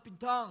gossiping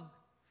tongue.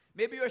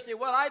 Maybe you're saying,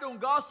 well, I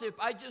don't gossip,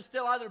 I just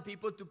tell other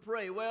people to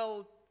pray.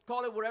 Well,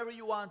 call it whatever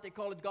you want, they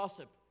call it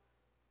gossip.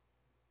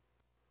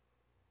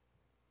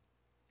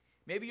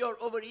 Maybe you're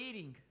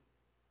overeating.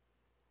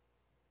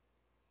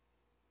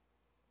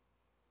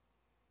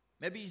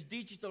 Maybe it's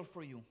digital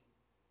for you.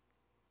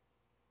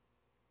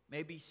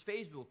 Maybe it's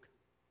Facebook.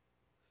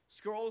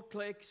 Scroll,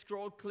 click,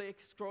 scroll, click,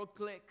 scroll,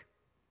 click.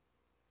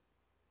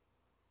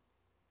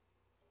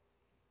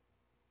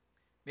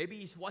 Maybe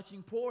it's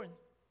watching porn.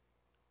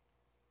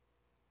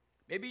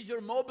 Maybe it's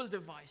your mobile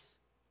device.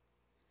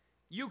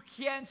 You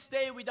can't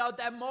stay without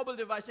that mobile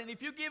device. And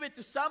if you give it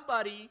to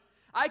somebody,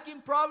 I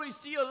can probably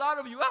see a lot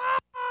of you,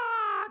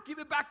 give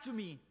it back to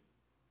me.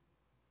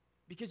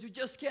 Because you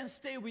just can't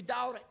stay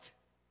without it.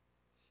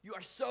 You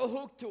are so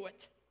hooked to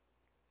it.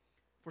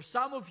 For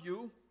some of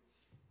you,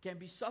 it can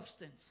be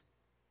substance.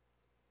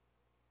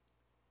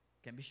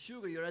 It can be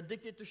sugar. You're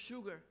addicted to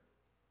sugar.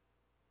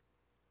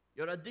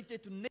 You're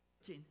addicted to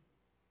nicotine.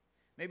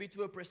 Maybe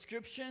to a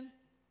prescription.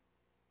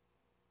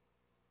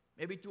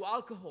 Maybe to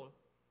alcohol.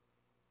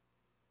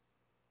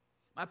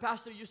 My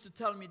pastor used to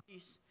tell me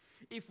this.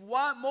 If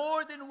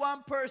more than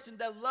one person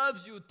that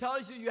loves you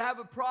tells you you have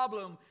a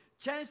problem,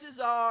 chances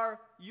are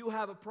you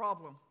have a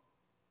problem.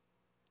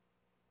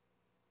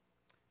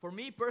 For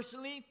me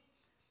personally,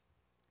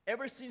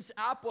 ever since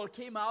Apple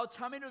came out,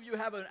 how many of you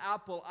have an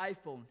Apple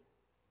iPhone?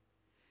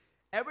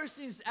 Ever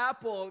since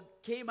Apple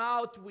came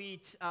out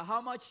with how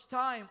much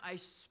time I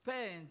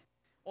spend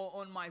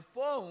on my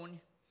phone,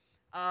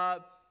 I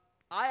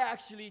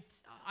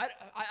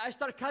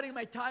started cutting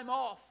my time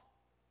off.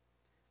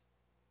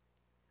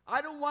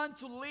 I don't want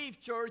to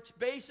leave church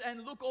base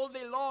and look all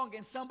day long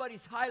in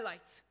somebody's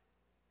highlights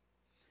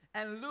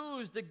and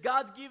lose the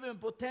God-given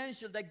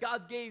potential that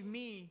God gave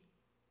me.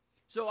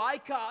 So I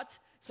cut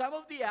some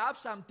of the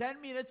apps. I'm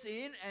 10 minutes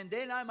in and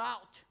then I'm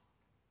out.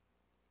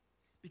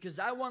 Because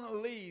I want to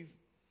live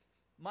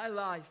my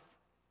life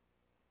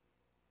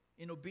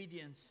in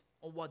obedience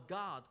of what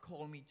God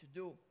called me to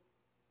do.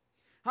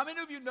 How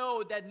many of you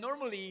know that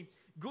normally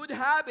good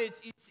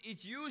habits,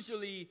 it's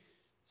usually,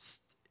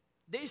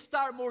 they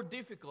start more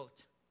difficult?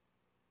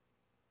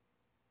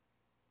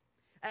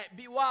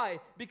 Why?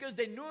 Because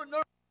they know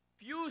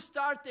if you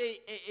start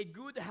a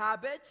good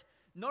habit,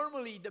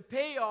 normally the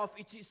payoff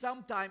is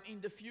sometime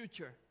in the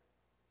future.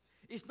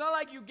 It's not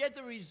like you get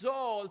the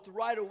result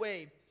right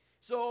away.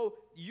 So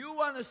you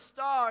want to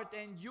start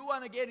and you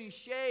want to get in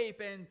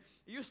shape and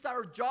you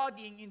start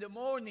jogging in the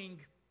morning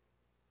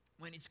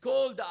when it's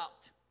cold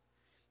out.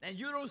 And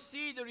you don't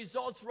see the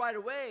results right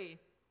away.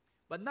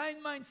 But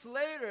 9 months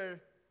later,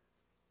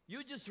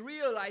 you just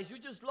realize you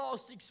just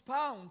lost 6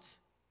 pounds.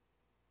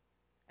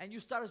 And you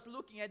start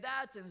looking at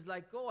that and it's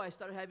like, oh, I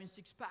started having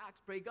 6 packs.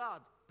 Praise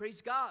God.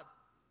 Praise God.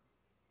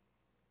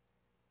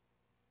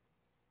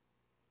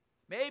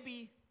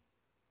 Maybe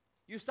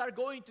you start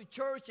going to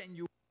church and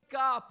you wake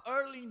up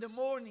early in the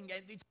morning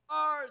and it's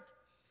hard.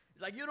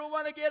 It's like you don't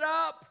want to get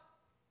up.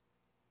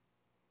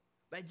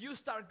 But you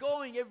start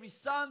going every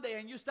Sunday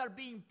and you start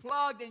being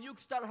plugged and you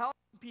start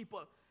helping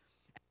people.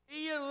 And a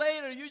year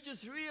later, you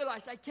just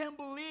realize, I can't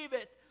believe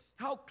it,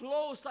 how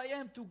close I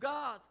am to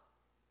God.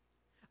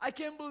 I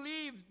can't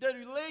believe the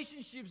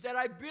relationships that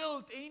I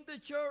built in the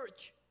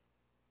church.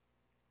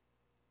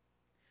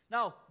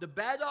 Now, the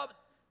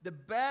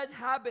bad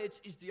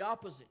habits is the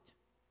opposite.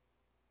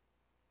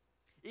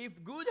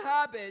 If good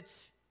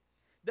habits,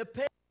 the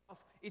payoff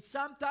is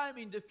sometime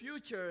in the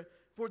future.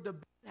 For the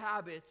bad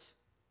habits,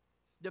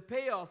 the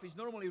payoff is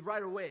normally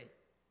right away.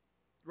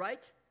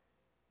 Right?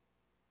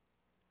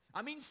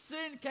 I mean,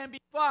 sin can be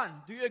fun.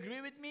 Do you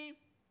agree with me?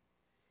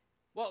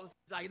 Well,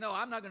 like, no,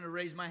 I'm not going to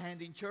raise my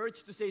hand in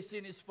church to say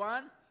sin is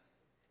fun.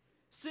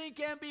 Sin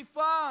can be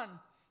fun.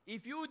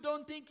 If you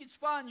don't think it's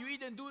fun, you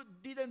either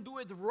didn't do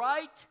it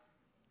right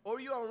or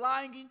you are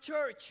lying in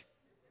church.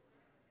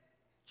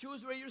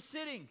 Choose where you're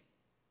sitting.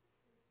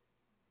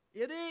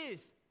 It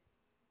is.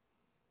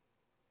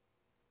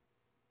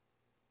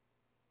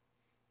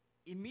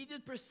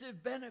 Immediate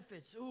perceived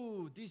benefits.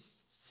 Ooh, this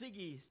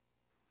ciggies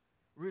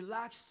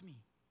relaxed me.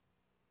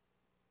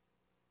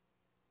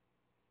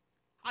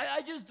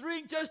 I just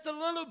drink just a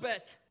little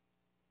bit.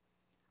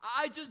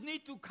 I just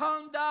need to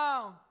calm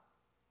down.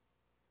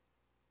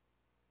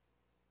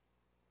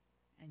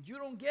 And you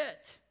don't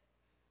get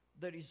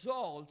the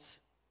results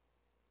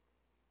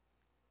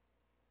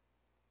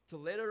till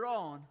later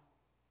on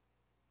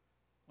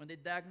when they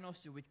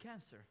diagnosed you with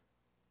cancer.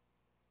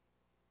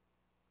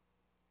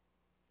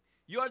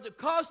 You are the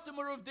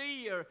customer of the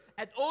year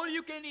at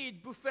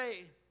all-you-can-eat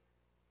buffet.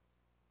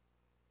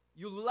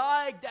 You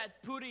like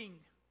that pudding.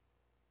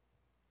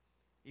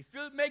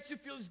 Makes you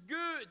feel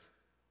good.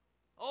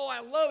 Oh,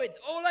 I love it.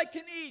 All I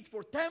can eat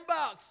for $10.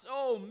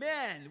 Oh,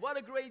 man, what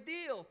a great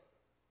deal.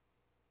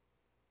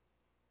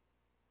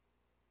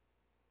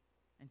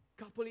 And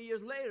a couple of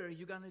years later,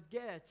 you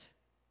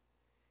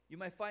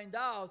might find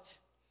out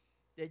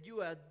that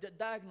you are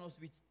diagnosed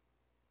with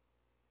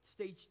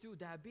stage 2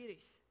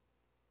 diabetes.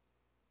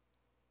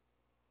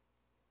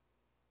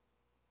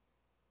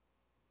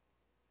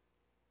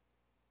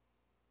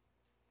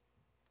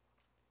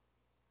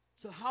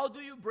 So how do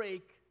you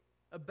break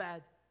a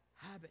bad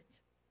habit?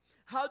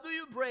 How do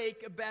you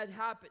break a bad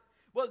habit?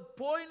 Well,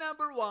 point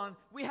number 1,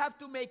 we have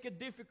to make it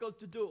difficult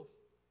to do.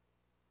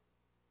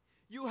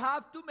 You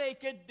have to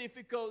make it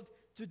difficult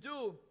to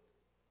do.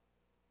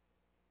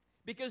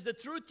 Because the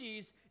truth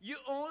is, you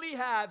only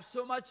have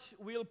so much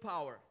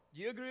willpower.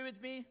 Do you agree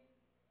with me?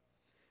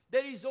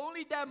 There is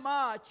only that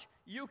much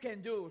you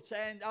can do.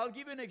 And I'll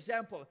give you an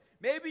example.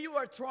 Maybe you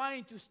are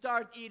trying to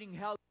start eating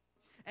healthy,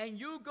 and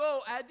you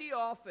go at the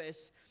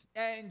office,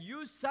 and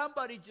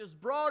somebody just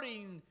brought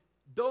in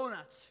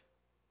donuts.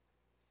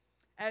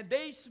 And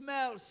they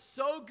smell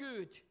so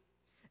good.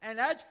 And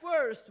at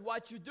first,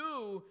 what you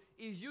do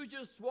is you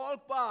just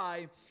walk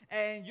by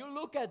and you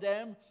look at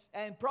them,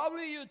 and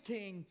probably you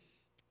think,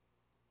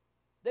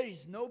 there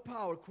is no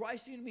power.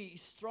 Christ in me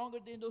is stronger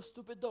than those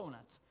stupid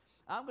donuts.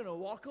 I'm going to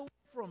walk away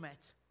from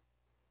it.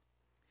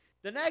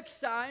 The next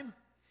time,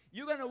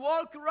 you're going to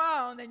walk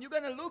around and you're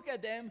going to look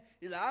at them.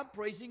 You're like, I'm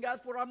praising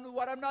God for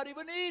what I'm not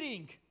even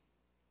eating.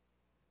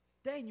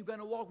 Then you're going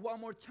to walk one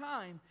more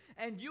time,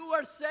 and you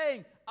are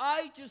saying,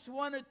 I just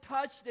want to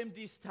touch them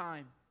this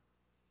time.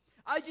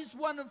 I just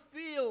want to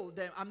feel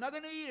them. I'm not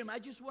going to eat them. I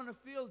just want to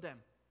feel them.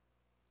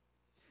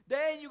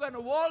 Then you're going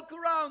to walk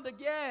around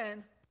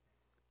again,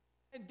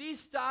 and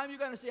this time you're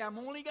going to say, I'm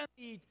only going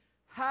to eat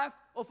half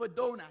of a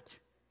donut.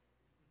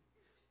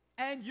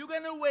 And you're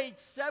going to wait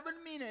 7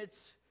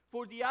 minutes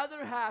for the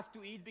other half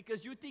to eat,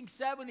 because you think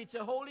 7 is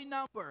a holy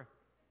number.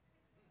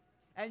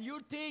 And you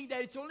think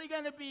that it's only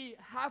going to be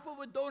half of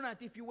a donut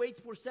if you wait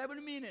for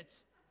 7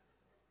 minutes.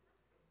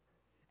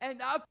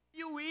 And after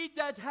you eat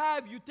that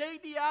half, you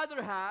take the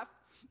other half.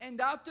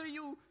 And after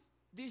you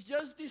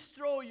just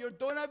destroy your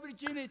donut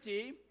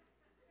virginity,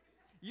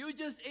 you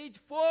just ate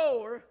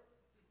 4.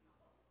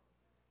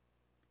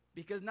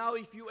 Because now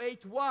if you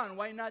ate 1,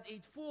 why not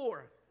eat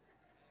 4?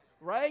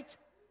 Right?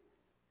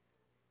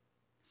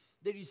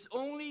 There is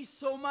only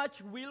so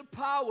much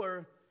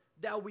willpower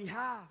that we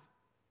have.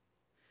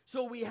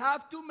 So we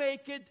have to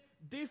make it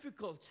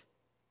difficult.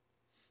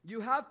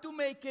 You have to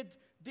make it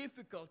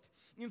difficult.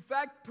 In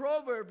fact,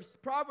 Proverbs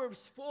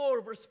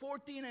 4, verse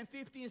 14 and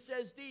 15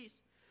 says this: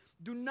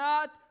 do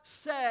not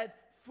set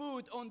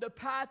foot on the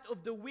path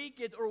of the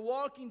wicked or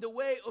walk in the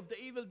way of the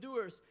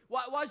evildoers.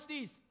 Watch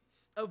this.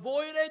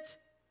 Avoid it.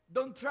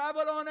 Don't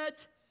travel on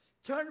it.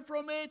 Turn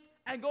from it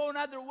and go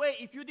another way.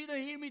 If you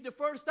didn't hear me the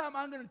first time,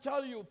 I'm going to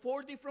tell you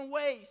 4 different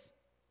ways.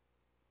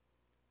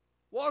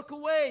 Walk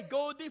away.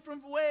 Go a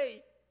different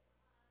way.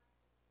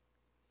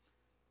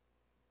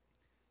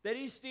 There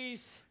is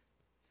this,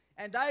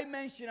 and I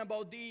mentioned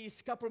about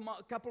this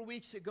couple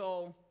weeks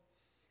ago.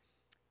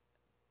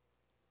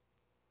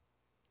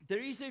 There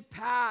is a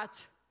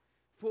path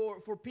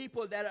for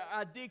people that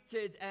are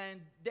addicted, and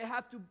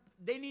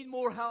they need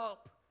more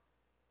help.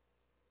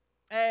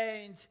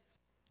 And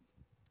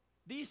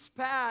this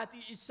path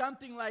is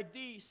something like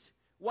this.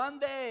 One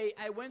day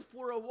I went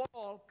for a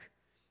walk,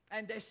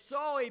 and I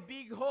saw a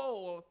big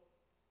hole,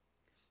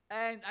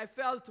 and I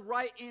felt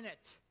right in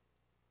it.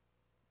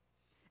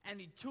 And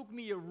it took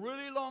me a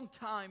really long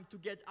time to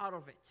get out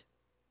of it.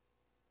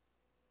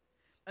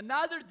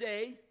 Another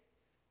day,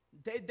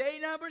 day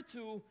number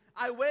 2,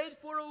 I went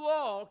for a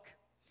walk,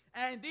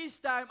 and this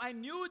time I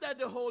knew that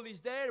the hole is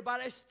there,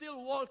 but I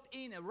still walked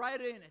in it, right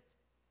in it.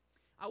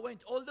 I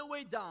went all the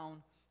way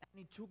down,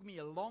 and it took me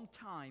a long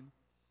time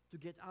to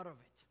get out of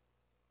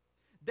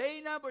it.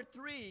 Day number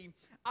 3,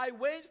 I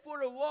went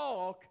for a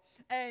walk,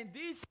 and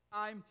this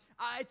time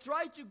I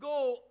tried to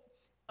go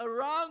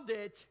around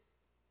it,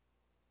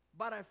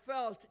 but I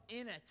felt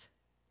in it,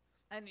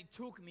 and it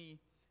took me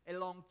a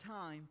long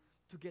time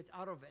to get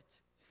out of it.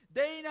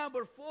 Day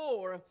number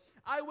 4,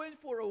 I went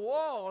for a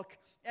walk,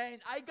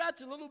 and I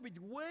got a little bit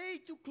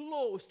way too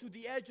close to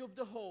the edge of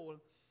the hole,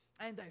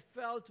 and I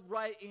felt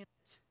right in it.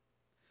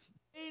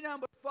 Day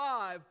number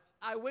 5,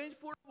 I went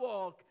for a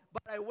walk,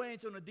 but I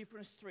went on a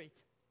different street.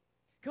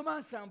 Come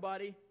on,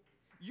 somebody.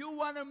 You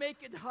want to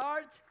make it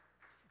hard?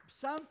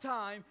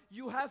 Sometime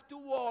you have to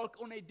walk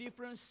on a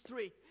different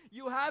street.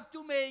 You have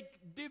to make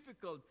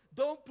difficult.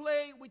 Don't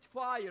play with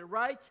fire,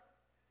 right?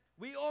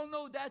 We all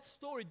know that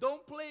story.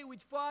 Don't play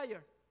with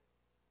fire.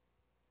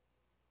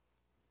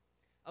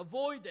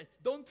 Avoid it.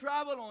 Don't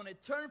travel on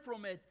it. Turn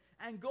from it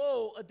and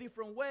go a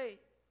different way.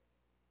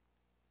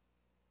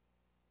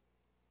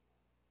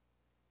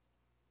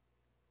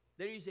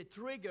 There is a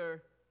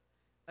trigger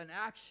an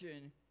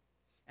action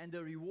and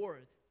a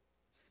reward.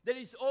 There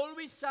is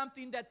always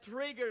something that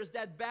triggers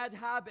that bad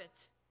habit.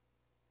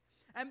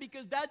 And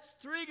because that's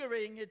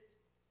triggering it,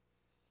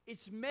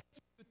 it's making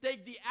you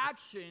take the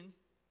action,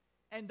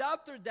 and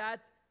after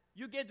that,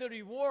 you get the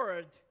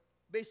reward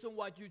based on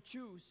what you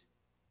choose.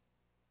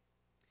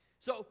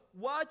 So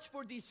watch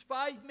for these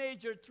 5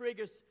 major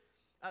triggers.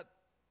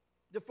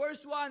 The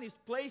first one is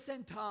place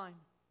and time.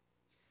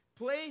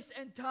 Place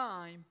and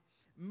time,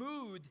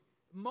 mood,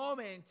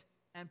 moment,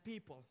 and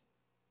people.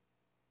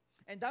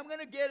 And I'm going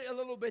to get a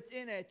little bit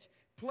in it.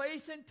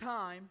 Place and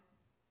time,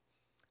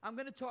 I'm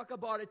going to talk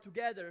about it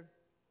together.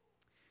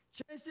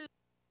 Chances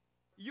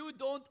you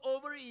don't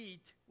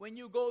overeat when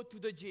you go to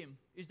the gym.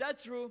 Is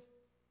that true?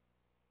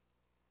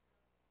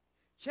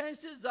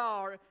 Chances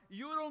are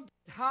you don't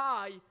get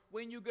high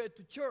when you go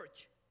to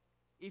church.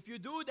 If you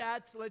do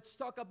that, let's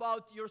talk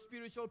about your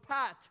spiritual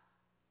path.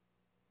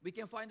 We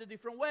can find a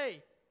different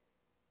way.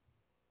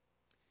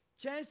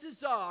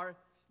 Chances are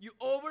you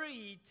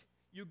overeat,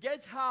 you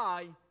get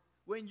high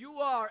when you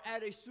are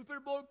at a Super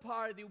Bowl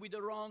party with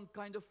the wrong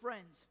kind of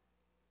friends.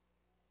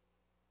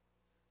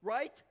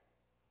 Right?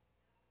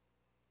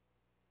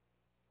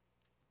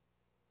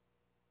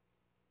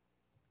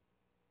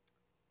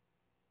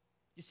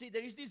 You see,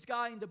 there is this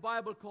guy in the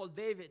Bible called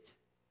David.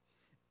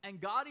 And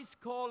God is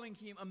calling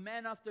him a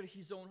man after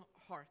his own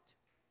heart.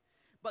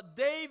 But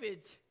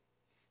David,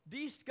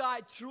 this guy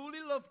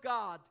truly loved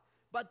God.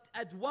 But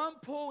at one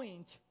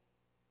point,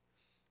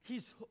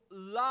 his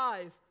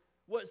life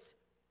was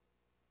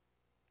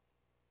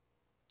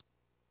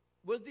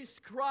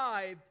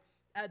described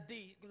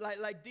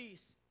like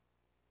this.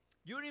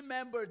 You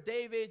remember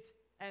David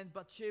and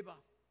Bathsheba.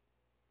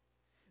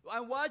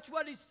 And watch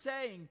what he's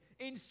saying.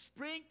 In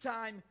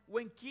springtime,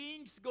 when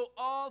kings go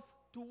off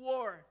to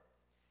war,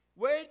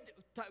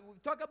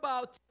 talk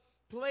about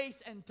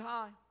place and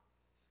time.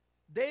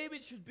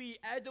 David should be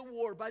at the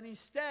war, but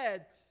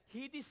instead,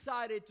 he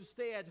decided to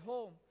stay at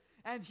home.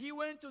 And he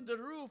went on the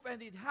roof,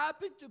 and it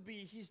happened to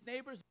be his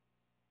neighbor's.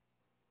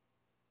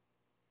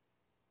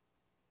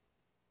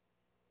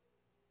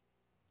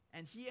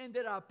 And he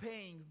ended up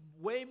paying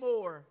way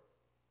more.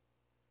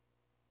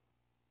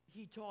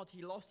 He thought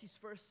he lost his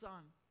first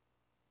son.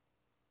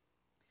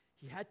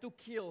 He had to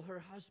kill her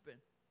husband.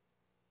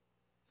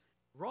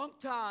 Wrong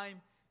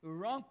time,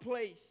 wrong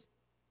place.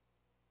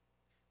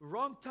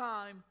 Wrong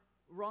time,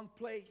 wrong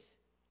place.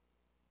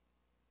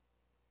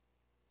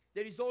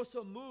 There is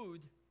also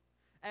mood.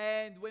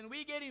 And when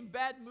we get in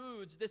bad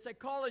moods, the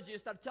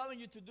psychologists are telling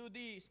you to do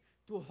this,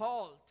 to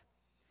halt.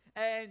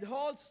 And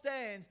halt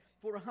stands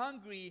for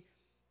hungry,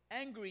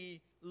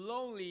 angry,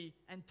 lonely,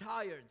 and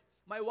tired.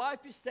 My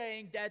wife is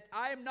saying that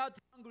I am not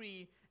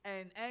hungry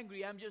and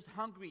angry, I'm just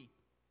hungry.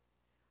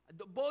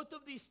 Both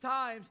of these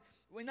times,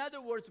 in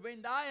other words,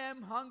 when I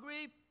am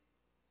hungry,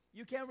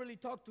 you can't really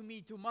talk to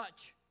me too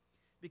much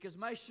because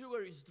my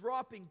sugar is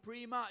dropping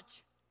pretty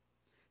much.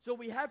 So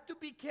we have to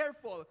be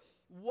careful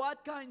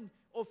what kind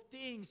of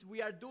things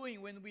we are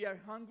doing when we are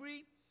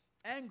hungry,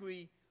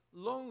 angry,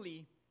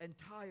 lonely, and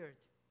tired.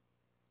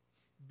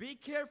 Be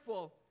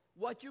careful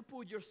what you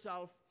put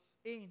yourself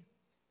in.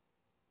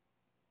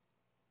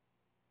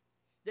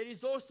 There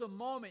is also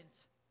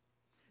moments.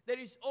 There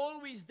is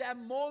always that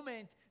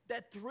moment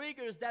that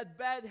triggers that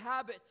bad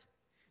habit.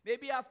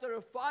 Maybe after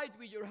a fight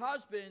with your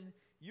husband,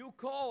 you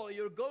call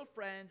your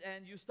girlfriend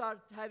and you start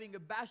having a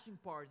bashing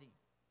party.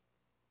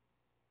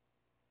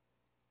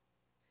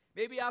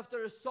 Maybe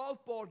after a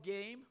softball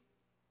game,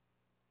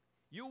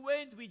 you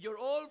went with your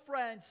old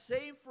friends,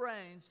 same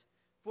friends,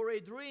 for a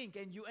drink,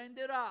 and you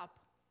ended up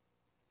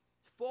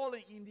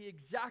falling in the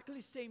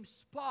exactly same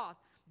spot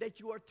that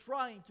you are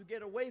trying to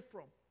get away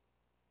from.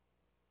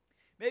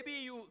 Maybe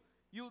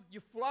you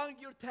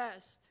flunked your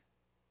test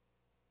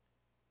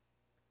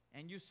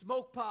and you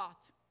smoke pot.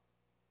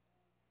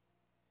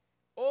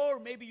 Or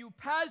maybe you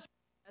pass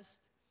your test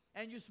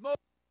and you smoke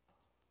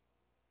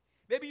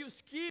pot. Maybe you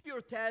skip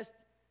your test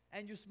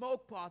and you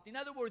smoke pot. In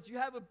other words, you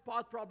have a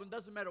pot problem,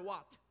 doesn't matter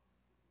what.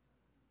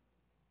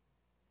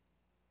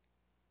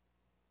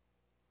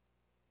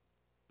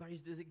 But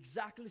it's the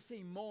exactly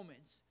same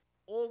moments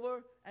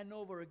over and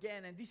over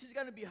again. And this is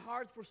going to be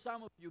hard for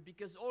some of you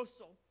because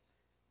also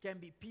can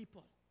be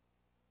people.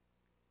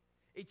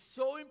 It's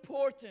so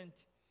important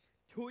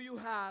who you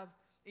have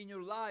in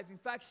your life. In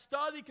fact,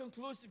 study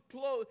conclusive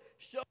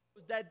shows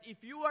that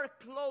if you are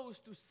close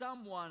to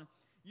someone,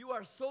 you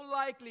are so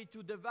likely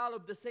to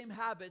develop the same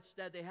habits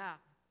that they have.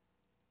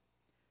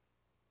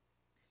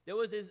 There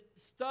was a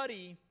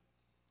study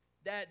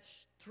that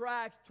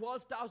tracked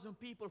 12,000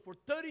 people for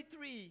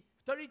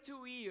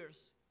 32 years.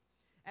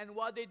 And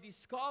what they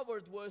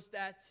discovered was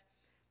that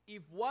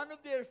if one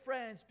of their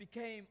friends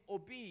became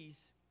obese,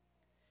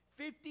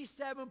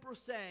 57%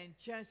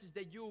 chances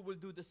that you will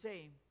do the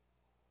same.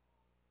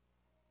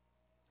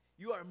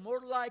 You are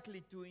more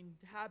likely to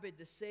inhabit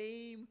the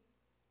same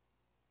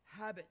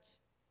habits.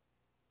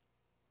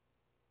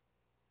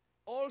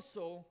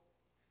 Also,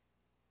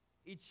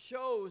 it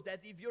shows that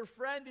if your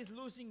friend is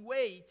losing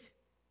weight,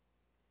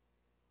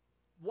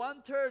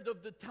 1/3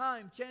 of the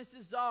time,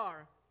 chances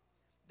are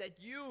that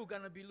you're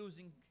going to be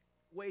losing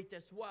weight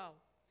as well.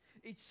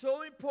 It's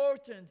so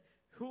important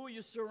who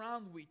you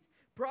surround with.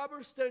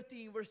 Proverbs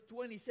 13 verse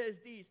 20 says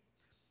this,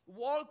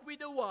 walk with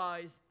the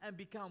wise and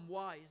become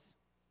wise.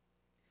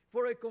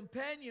 For a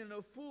companion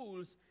of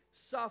fools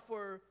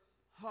suffer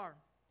harm.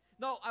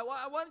 Now,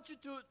 I want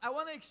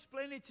to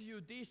explain it to you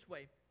this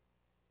way.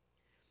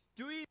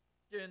 Do you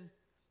imagine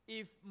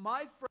if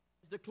my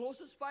friends, the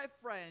closest 5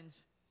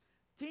 friends,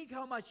 think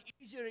how much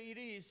easier it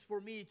is for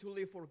me to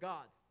live for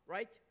God,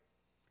 right?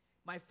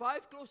 My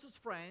 5 closest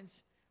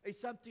friends is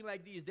something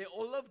like this. They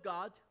all love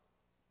God.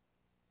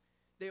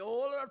 They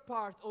all are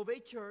part of a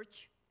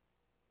church.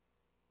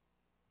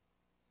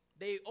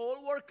 They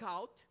all work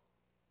out.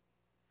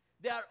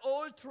 They are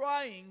all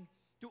trying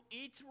to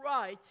eat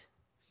right.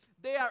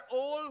 They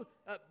all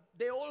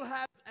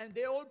have, and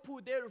they all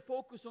put their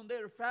focus on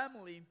their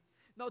family.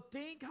 Now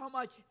think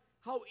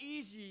how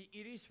easy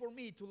it is for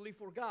me to live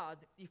for God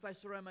if I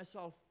surround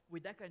myself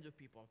with that kind of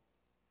people,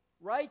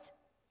 right?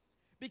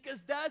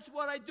 Because that's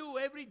what I do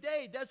every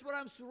day. That's what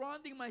I'm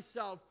surrounding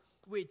myself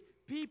with.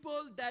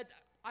 People that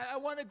I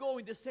want to go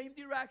in the same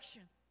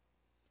direction.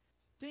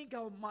 Think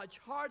how much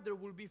harder it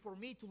will be for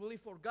me to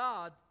live for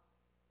God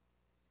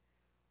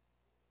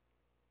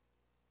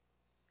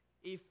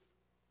if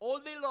all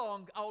day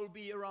long I will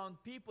be around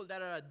people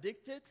that are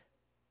addicted.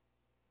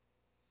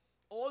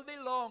 All day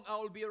long I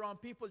will be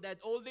around people that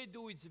all they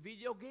do is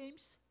video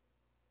games.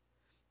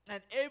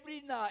 And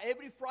every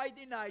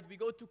Friday night we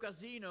go to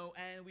casino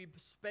and we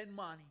spend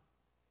money.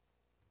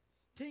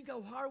 Think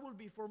how hard it will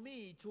be for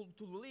me to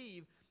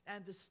live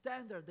and the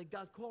standard that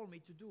God called me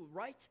to do,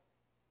 right?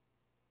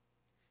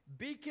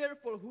 Be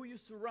careful who you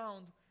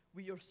surround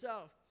with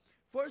yourself.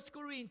 1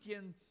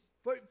 Corinthians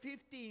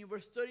 15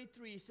 verse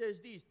 33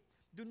 says this,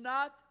 do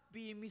not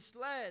be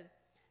misled.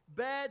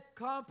 Bad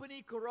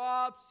company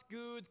corrupts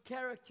good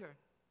character.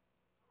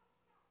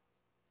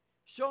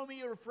 Show me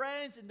your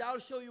friends and I'll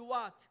show you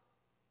what?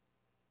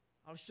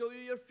 I'll show you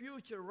your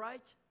future,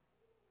 right?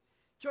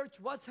 Church,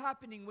 what's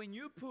happening when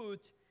you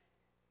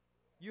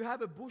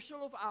have a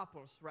bushel of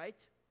apples,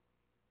 right?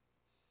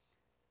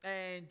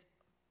 And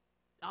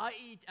I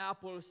eat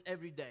apples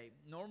every day.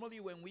 Normally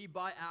when we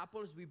buy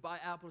apples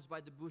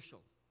by the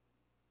bushel.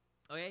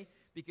 Okay?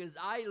 Because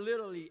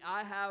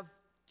I have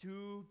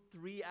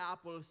 2-3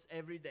 apples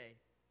every day.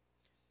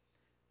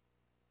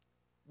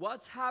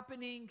 What's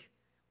happening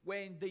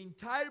when the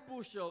entire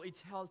bushel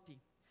is healthy?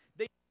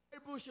 The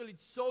entire bushel is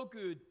so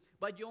good,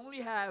 but you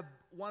only have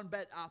 1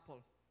 bad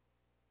apple.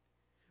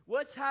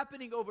 What's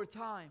happening over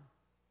time?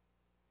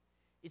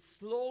 It's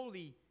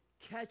slowly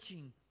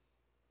catching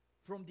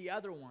from the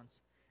other ones.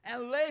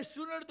 And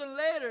sooner than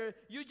later,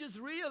 you just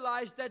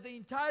realize that the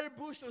entire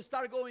bushel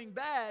start going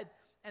bad,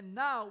 and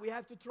now we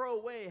have to throw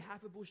away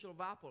half a bushel of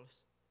apples.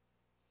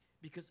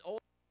 Because all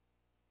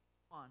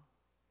on.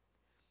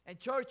 And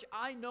church,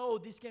 I know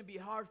this can be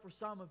hard for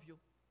some of you.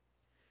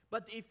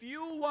 But if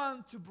you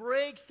want to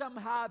break some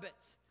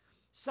habits,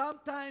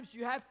 sometimes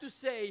you have to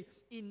say,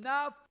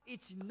 enough,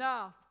 it's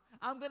enough.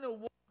 I'm going to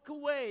walk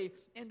away,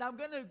 and I'm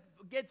going to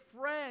get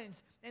friends,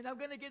 and I'm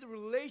going to get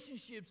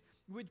relationships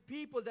with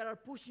people that are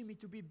pushing me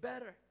to be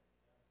better,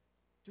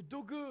 to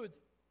do good.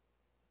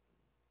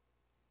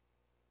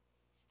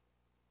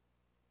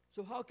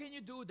 So how can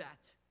you do that?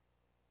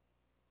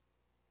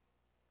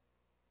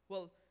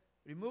 Well,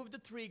 remove the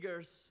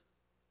triggers,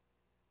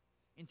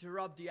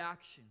 interrupt the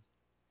action.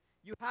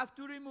 You have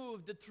to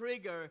remove the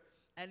trigger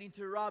and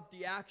interrupt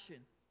the action.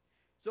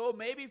 So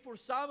maybe for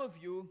some of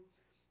you,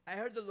 I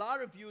heard a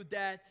lot of you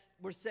that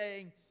were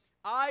saying,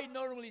 I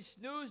normally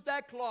snooze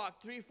that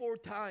clock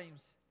 3-4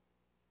 times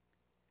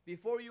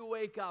before you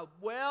wake up.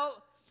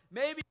 Well,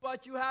 maybe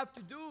what you have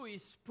to do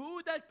is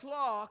put that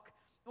clock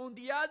on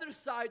the other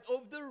side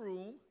of the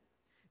room,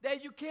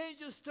 that you can't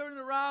just turn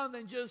around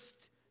and just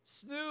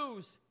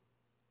snooze.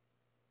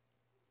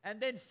 And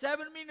then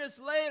 7 minutes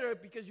later,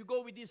 because you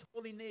go with this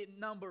holy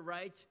number,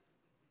 right?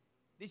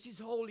 This is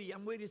holy.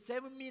 I'm waiting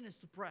 7 minutes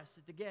to press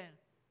it again.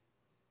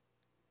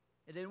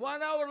 And then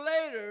 1 hour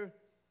later,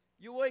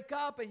 you wake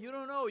up and you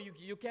don't know.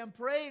 You can't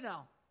pray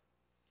now.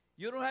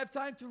 You don't have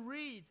time to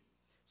read.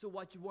 So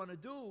what you want to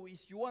do is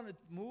you want to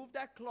move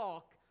that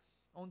clock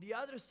on the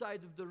other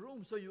side of the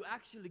room so you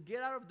actually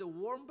get out of the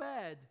warm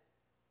bed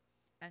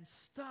and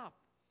stop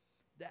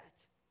that.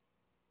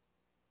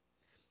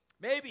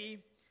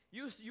 Maybe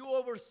you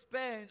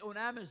overspend on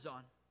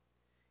Amazon.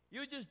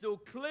 You just do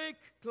click,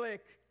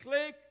 click,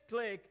 click,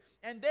 click,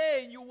 and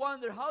then you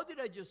wonder, how did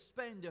I just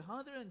spend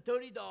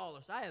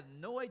 $130? I have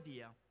no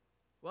idea.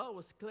 Well, it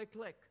was click,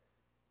 click.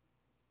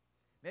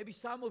 Maybe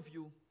some of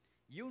you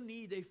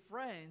need a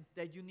friend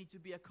that you need to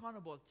be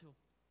accountable to.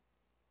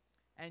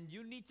 And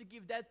you need to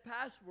give that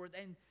password,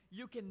 and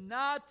you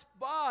cannot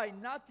buy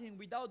nothing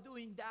without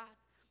doing that.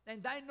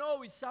 And I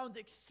know it sounds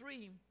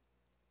extreme,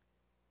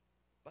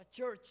 but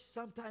church,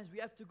 sometimes we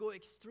have to go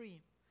extreme.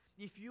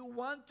 If you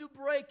want to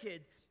break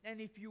it, and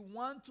if you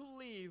want to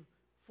live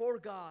for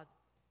God,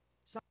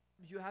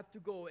 sometimes you have to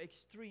go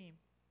extreme.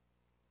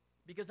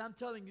 Because I'm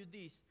telling you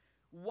this,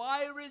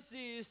 Why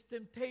resist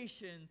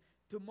temptation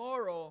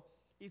tomorrow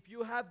if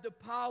you have the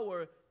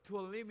power to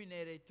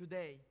eliminate it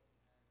today?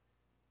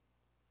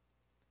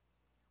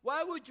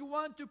 Why would you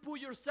want to put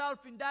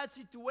yourself in that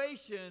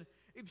situation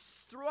if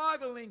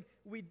struggling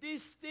with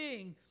this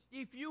thing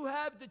if you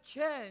have the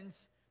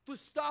chance to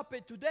stop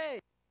it today?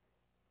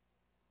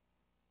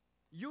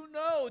 You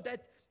know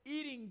that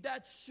eating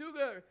that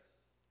sugar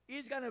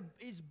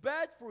is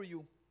bad for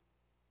you.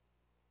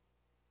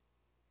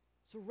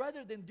 So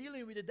rather than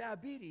dealing with the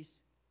diabetes,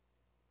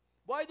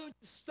 why don't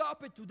you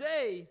stop it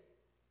today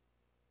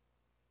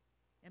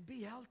and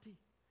be healthy?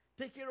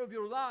 Take care of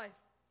your life.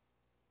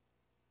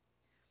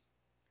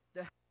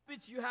 The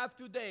habits you have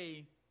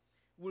today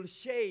will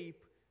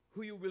shape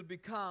who you will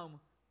become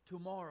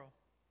tomorrow.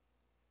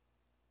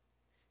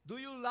 Do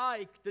you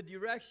like the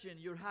direction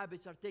your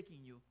habits are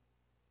taking you?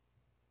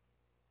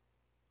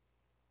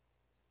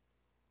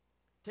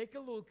 Take a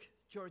look,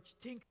 church,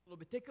 think a little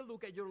bit. Take a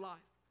look at your life.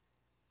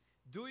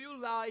 Do you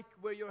like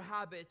where your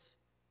habits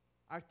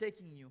are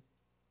taking you?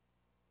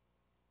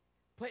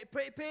 Pay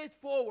it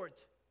forward.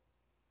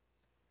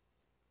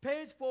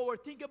 Pay it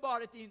forward. Think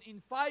about it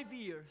in 5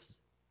 years.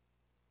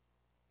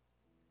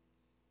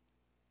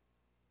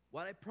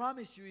 What I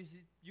promise you is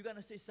you're going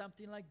to say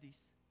something like this.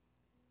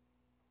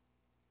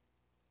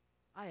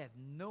 I have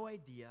no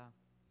idea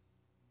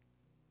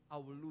I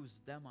will lose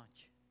that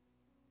much.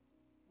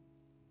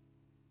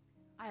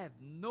 I have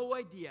no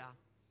idea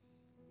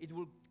it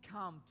will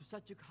come to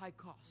such a high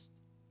cost.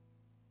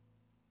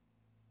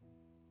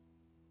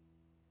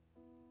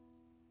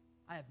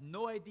 I have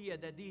no idea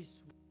that this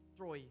will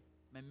destroy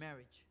my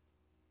marriage.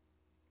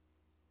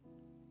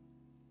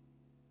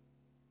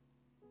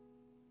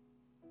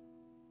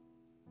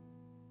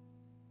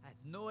 I had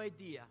no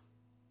idea.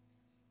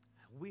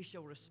 I wish I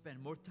would have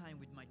spent more time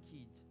with my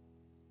kids.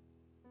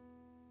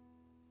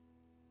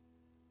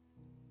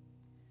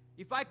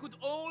 If I could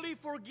only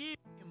forgive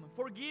him,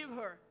 forgive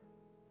her,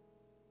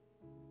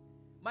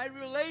 my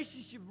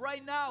relationship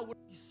right now would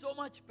be so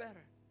much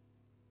better.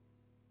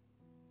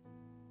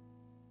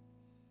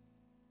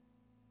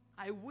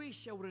 I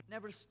wish I would have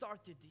never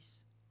started this.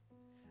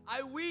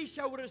 I wish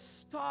I would have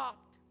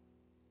stopped.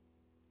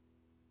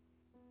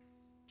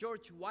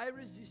 Church, why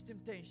resist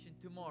temptation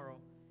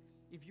tomorrow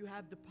if you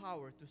have the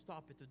power to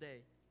stop it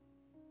today?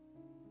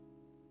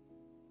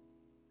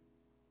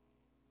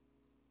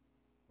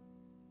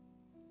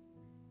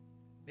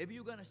 Maybe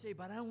you're going to say,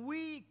 but I'm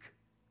weak.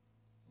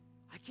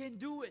 I can't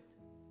do it.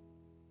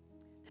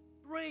 That's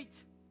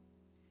great.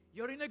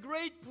 You're in a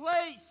great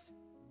place.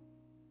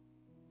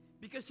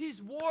 Because His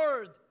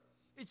Word,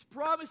 it's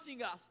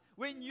promising us,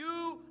 when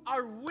you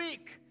are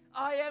weak,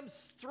 I am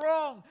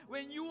strong.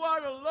 When you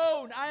are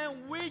alone, I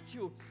am with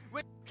you.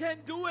 When you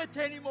can't do it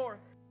anymore,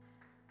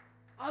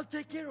 I'll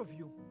take care of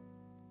you.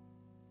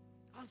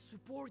 I'll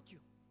support you.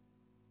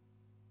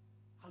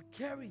 I'll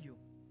carry you.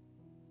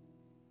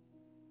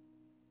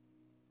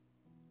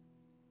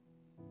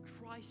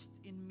 Christ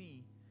in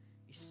me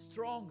is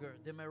stronger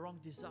than my wrong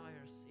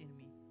desires in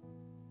me.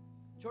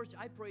 Church,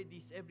 I pray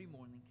this every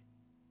morning.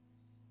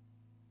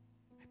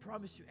 I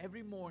promise you,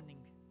 every morning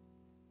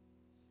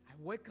I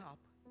wake up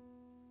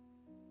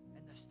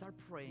and I start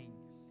praying.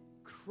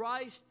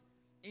 Christ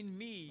in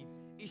me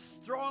is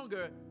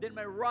stronger than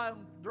my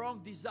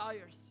wrong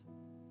desires.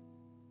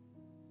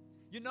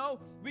 You know,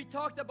 we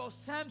talked about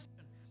Samson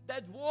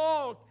that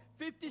walked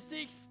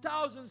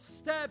 56,000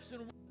 steps in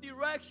one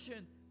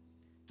direction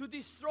to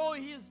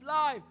destroy his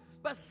life.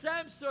 But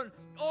Samson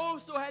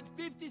also had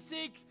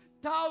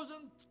 56,000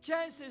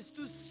 chances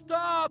to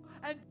stop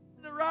and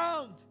turn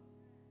around.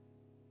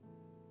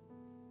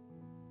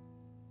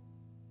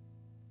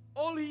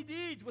 All he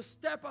did was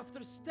step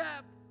after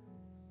step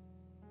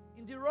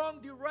in the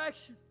wrong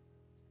direction.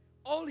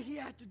 All he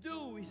had to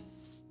do is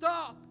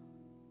stop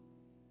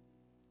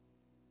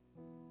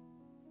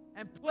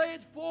and play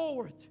it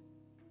forward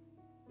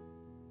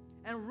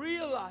and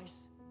realize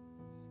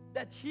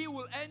that he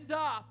will end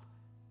up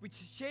with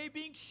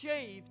being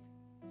shaved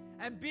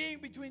and being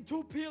between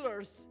two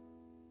pillars,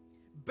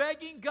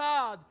 begging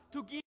God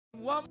to give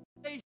him one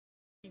more day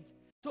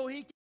so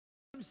he can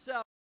kill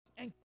himself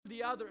and kill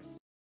the others.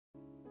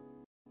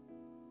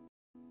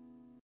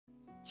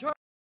 Church,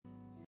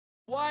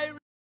 why resist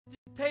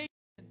temptation?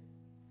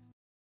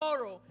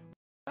 Tomorrow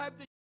we have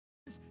the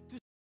chance to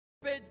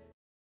stop it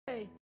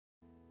today.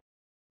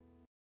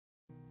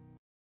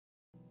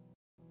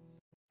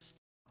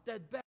 Stop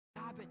that bad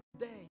habit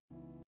today.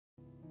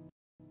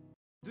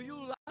 Do you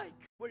like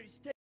where it's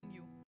taking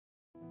you?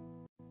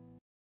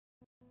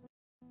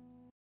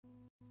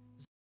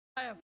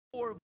 Isaiah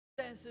 4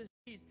 says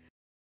this: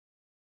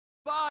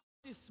 by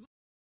this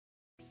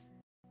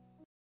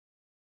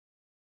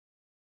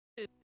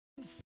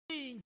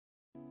seeing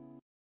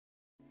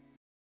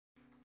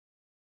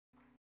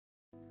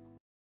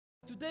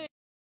today,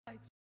 I'm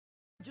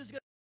just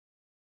gonna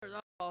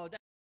that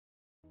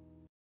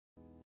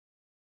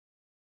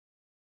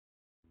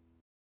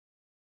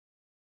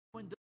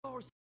when the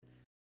Lord said,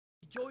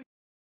 rejoice.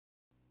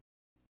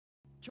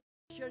 Church,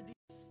 share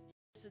this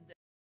yesterday.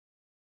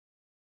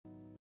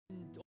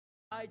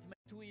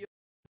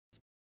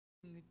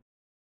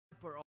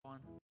 diaper on.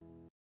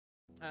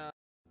 So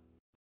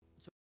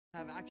I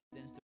have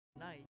accidents at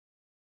night.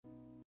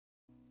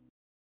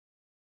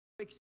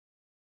 Wakes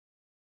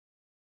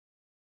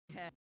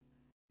and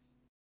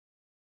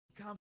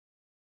comes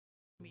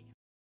to me,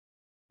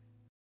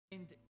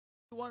 and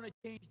you want to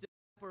change the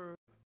diaper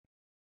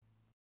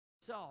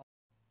herself,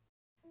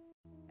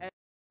 and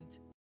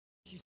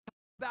she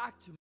comes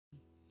back to me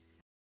and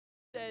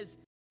says,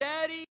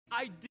 "Daddy,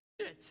 I did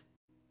it."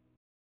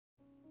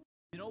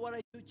 You know what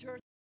I do,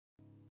 church?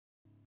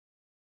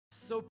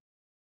 So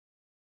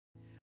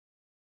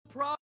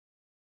proud.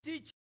 See,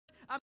 church,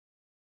 I'm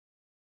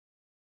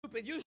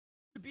stupid. You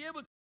should be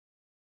able to.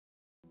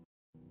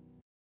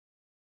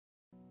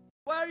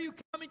 Why are you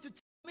coming to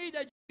tell me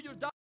that you're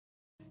done?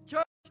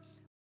 Church,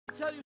 I'll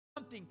tell you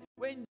something.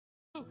 When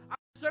you are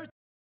certain,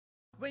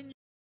 when you're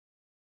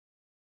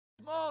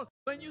small,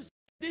 when you say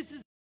this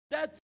is,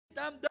 that's it,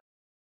 I'm done,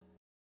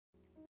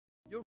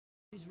 your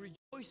God is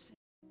rejoicing.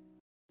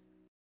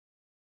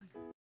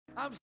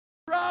 I'm so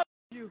proud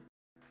of you.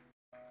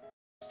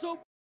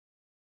 So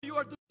you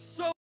are doing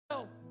so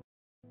well.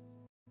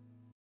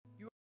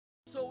 You are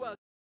doing so well.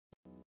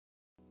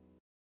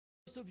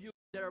 Most of you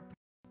that are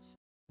parents,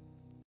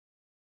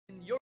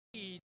 and your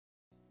kids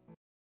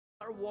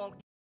are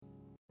walking.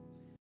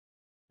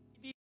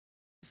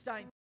 It's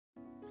time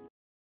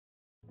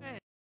and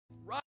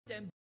right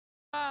and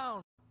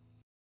down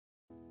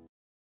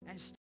and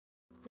start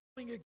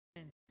crawling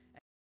again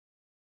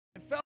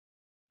and fell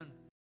down.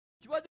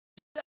 What is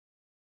that?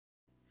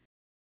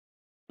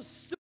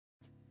 Stupid.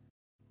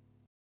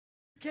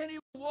 You can't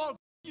even walk.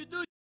 You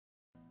do.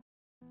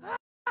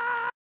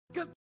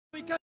 Come,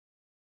 we come.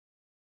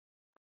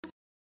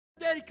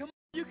 Daddy, come on.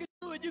 You can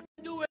do it. You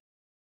can do it.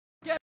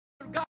 Get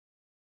your God.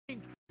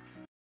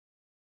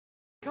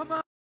 Come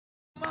on.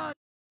 Come on.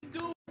 You can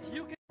do it.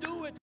 You can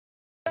do it.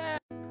 Yeah.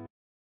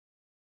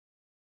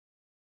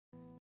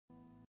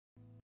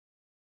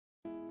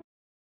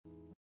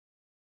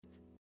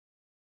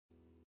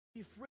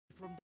 Be free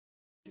from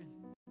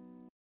depression.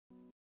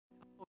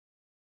 Oh,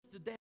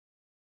 today.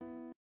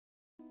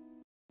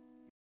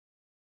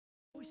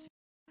 Who is that?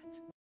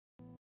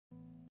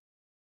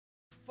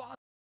 Father,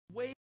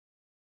 wait.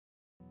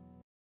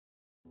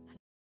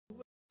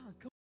 Come on.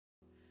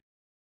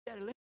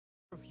 Daddy, let me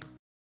care of you.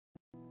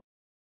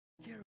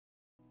 Care of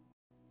you.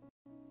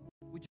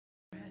 Would you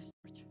ask,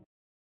 church? You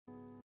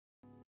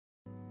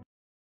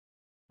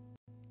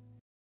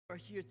are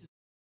here to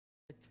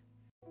that is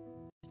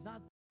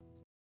not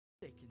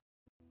taken.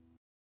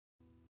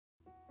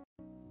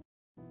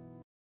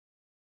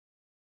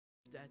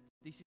 That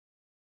this is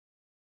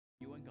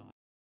you and God.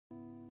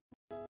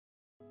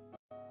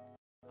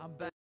 I'm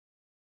back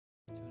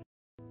to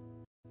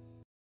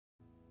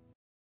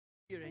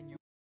here, and you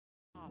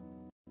stop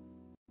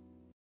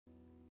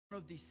one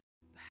of these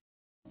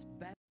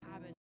bad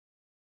habits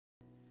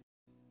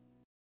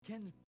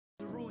can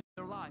ruin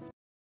your life.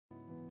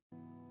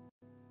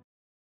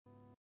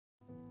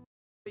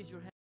 Raise your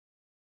hand.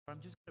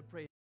 I'm just going to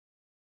pray.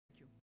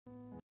 Thank you.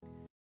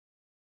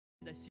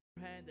 I see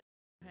your hand. I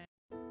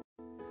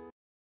see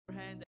your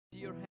hand. I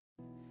see your hand.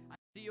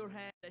 I see your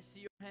hand. I see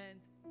your hand.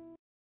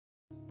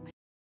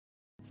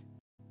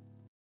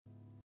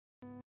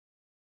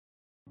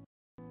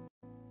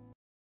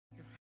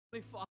 Your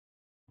Heavenly Father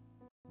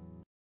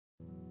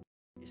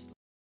is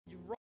you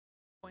wrong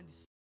and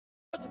it's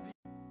of you.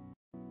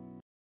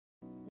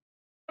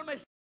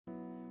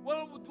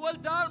 Well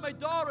done, my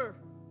daughter.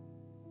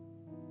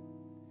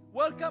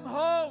 Welcome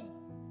home.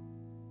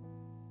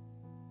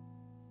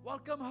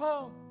 Welcome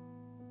home.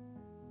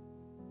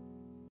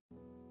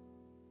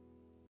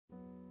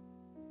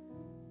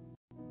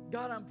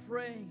 God, I'm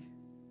praying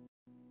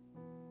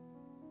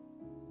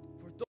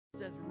for those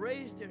that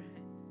raised their hand.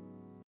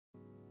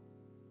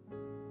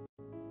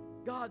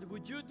 God,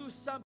 would you do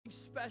something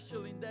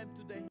special in them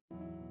today?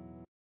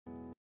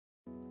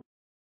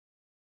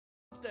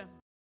 Them.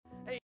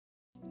 Hey,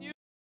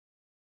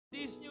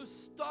 these new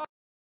stars,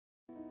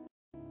 we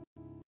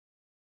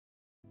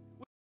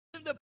give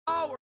them the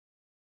power.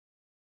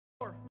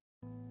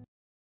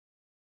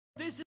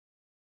 This is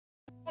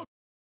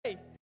okay.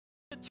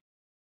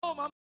 Home,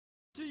 I'm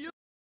to you.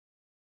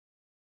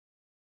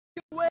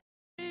 You wait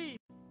me.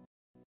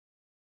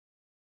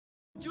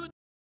 Would you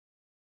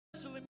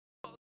especially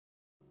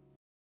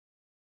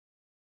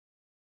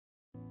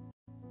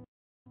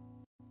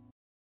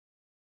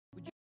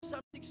would you do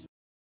something special?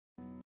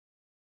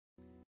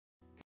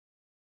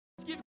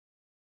 Give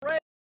praise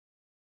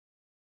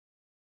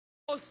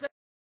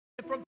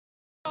from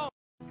home.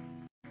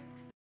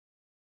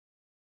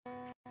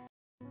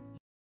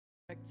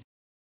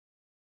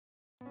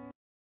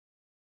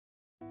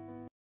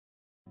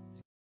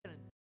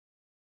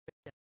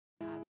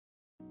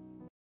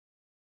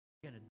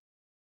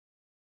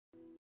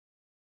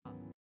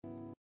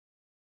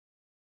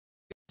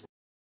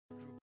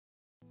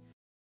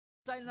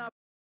 Sign up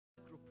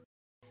group.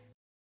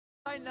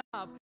 Sign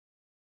up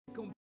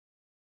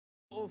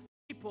of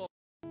people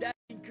that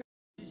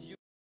encourages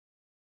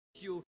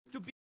you to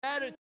be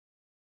better.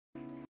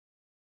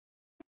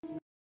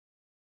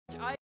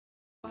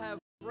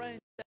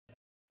 friends that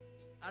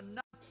are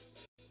not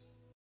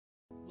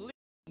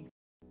living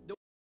the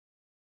way.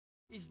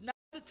 It's not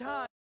the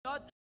time,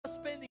 not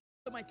spending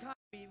my time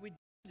with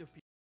other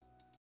people.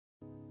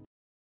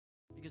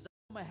 Because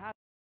I'm happy.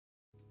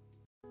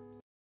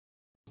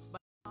 My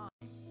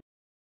time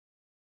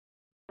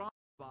run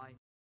by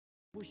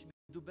push me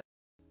to do better.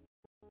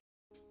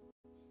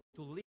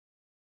 To live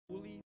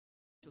fully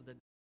so that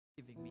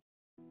they're giving me.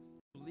 To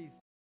live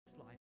this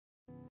life.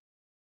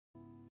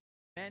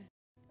 And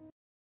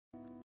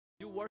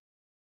you work.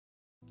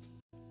 If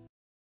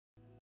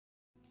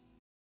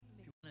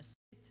you want to sit,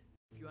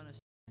 if you want to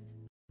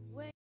stand,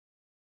 Wait,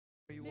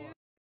 where you are.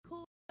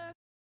 miracle work,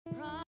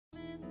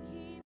 promise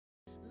keep,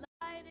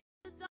 light in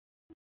the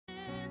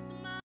darkness,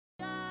 my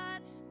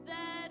God,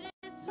 that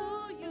is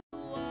who you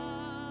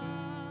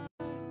are.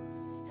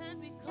 And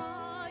we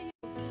call you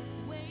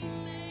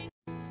Waymaker,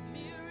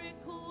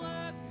 miracle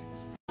worker,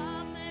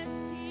 promise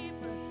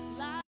keeper,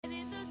 light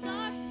in the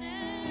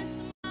darkness,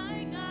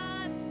 my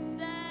God,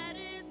 that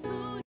is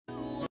who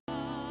you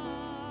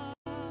are.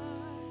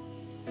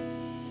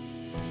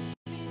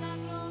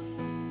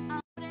 Milagroso,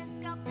 abres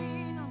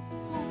camino,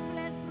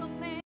 cumples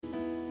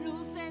promesas,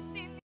 luz en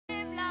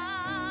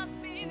tinieblas,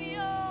 mi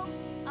Dios,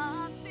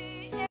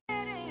 así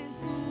eres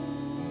tú.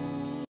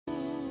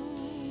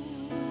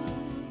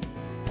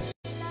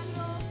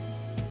 Milagroso,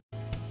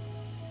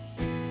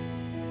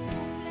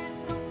 cumples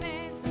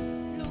promesas,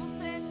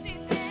 luz en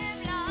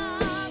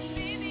tinieblas,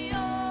 mi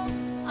Dios,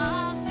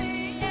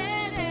 así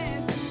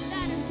eres tú.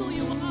 That is who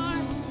you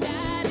are.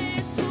 That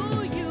is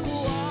who you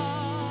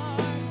are.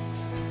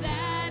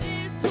 That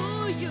is who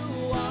you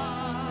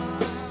are.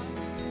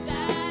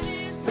 That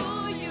is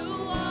who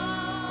you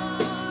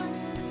are.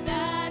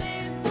 That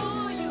is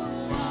who you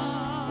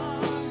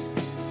are.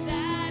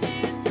 That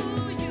is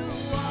who you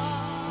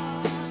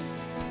are.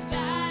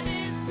 That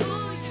is who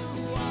you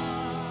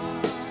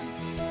are.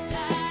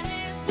 That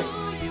is who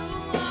you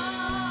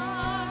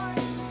are.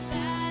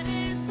 That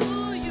is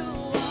who you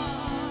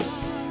are.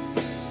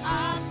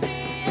 Así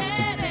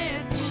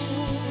eres tú.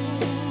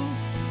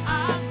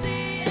 Así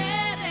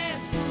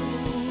eres tú.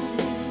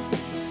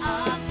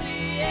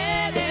 Así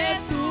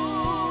eres tú.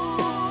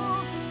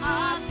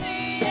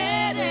 Así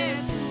eres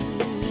tú.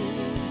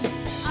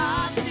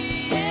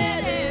 Así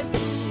eres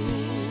tú.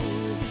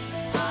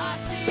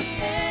 Así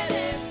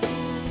eres tú.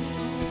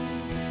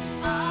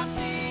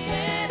 Así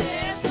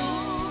eres tú.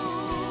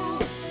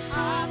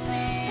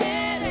 Así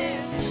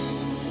eres tú.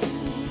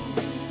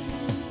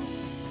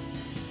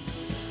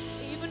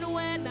 Even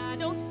when I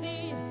don't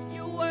see it,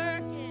 you're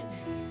working.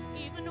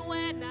 Even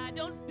when I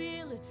don't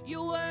feel it,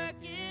 you're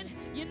working.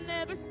 You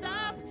never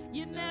stop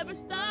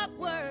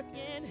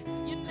working.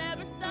 You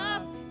never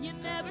stop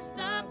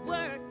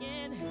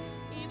working.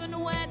 Even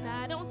when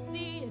I don't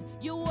see it,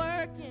 you're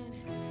working.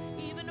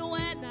 Even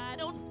when I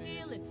don't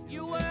feel it,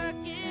 you're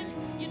working.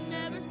 You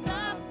never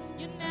stop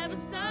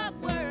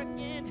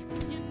working.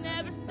 You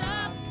never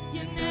stop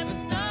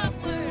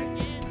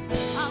working.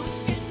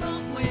 Aunque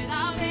no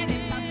pueda ver,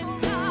 estás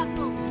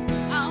obrando.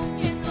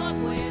 Aunque no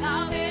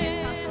pueda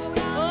ver, estás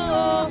obrando.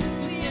 Oh,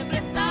 siempre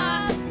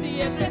estás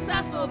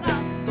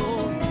obrando.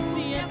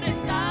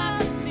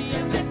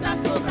 Siempre estás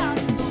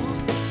obrando.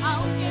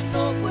 Aunque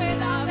no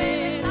pueda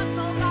ver, estás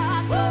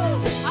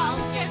obrando.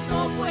 Aunque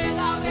no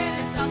pueda ver,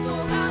 estás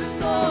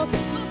obrando.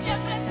 Tú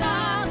siempre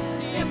estás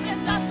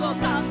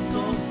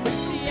obrando.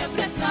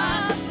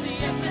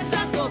 Siempre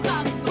estás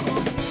obrando.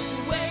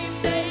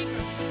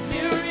 Waymaker,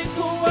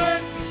 miracle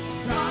work,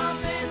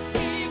 promise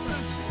keeper,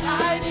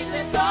 light in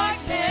the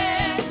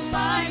darkness,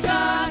 my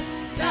God,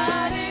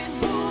 that is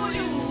who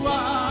you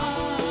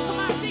are. Come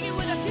on, sing it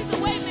with us. He's a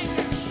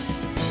waymaker.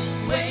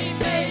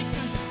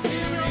 Waymaker,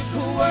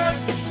 miracle work,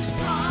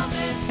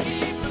 promise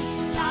keeper,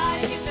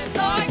 light in the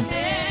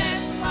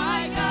darkness,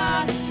 my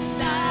God,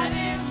 that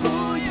is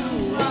who you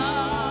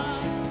are.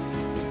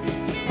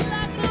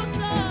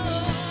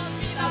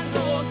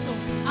 Milagroso,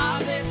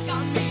 abres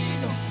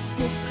camino,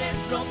 cumples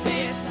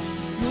promesas,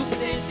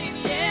 luz en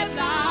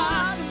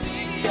tinieblas, mi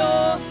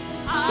Dios,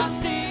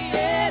 así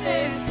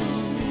eres tú.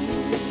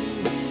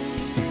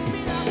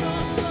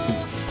 Milagroso,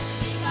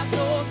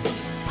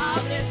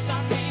 abres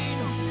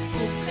camino,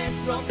 cumples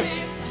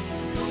promesas,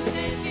 luz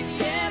en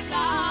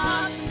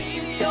tinieblas, mi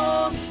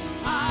Dios,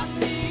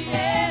 así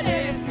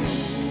eres tú.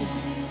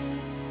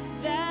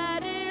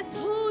 That is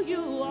who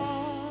you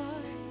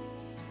are.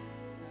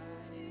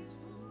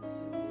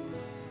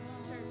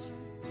 Church.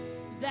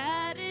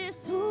 That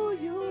is who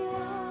you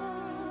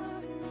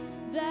are.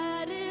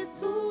 That is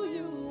who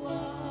you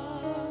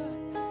are.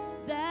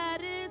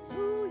 That is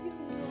who you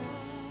are.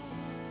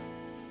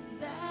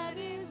 That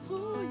is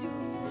who you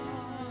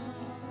are.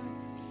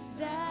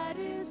 That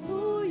is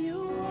who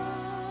you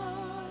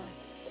are.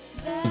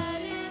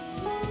 That is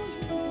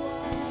who you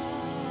are.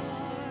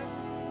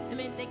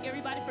 Amen. Thank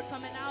everybody for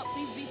coming out.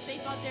 Please be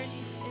safe out there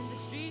in the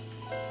streets.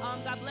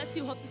 God bless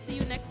you. Hope to see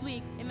you next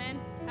week. Amen.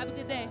 Have a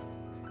good day.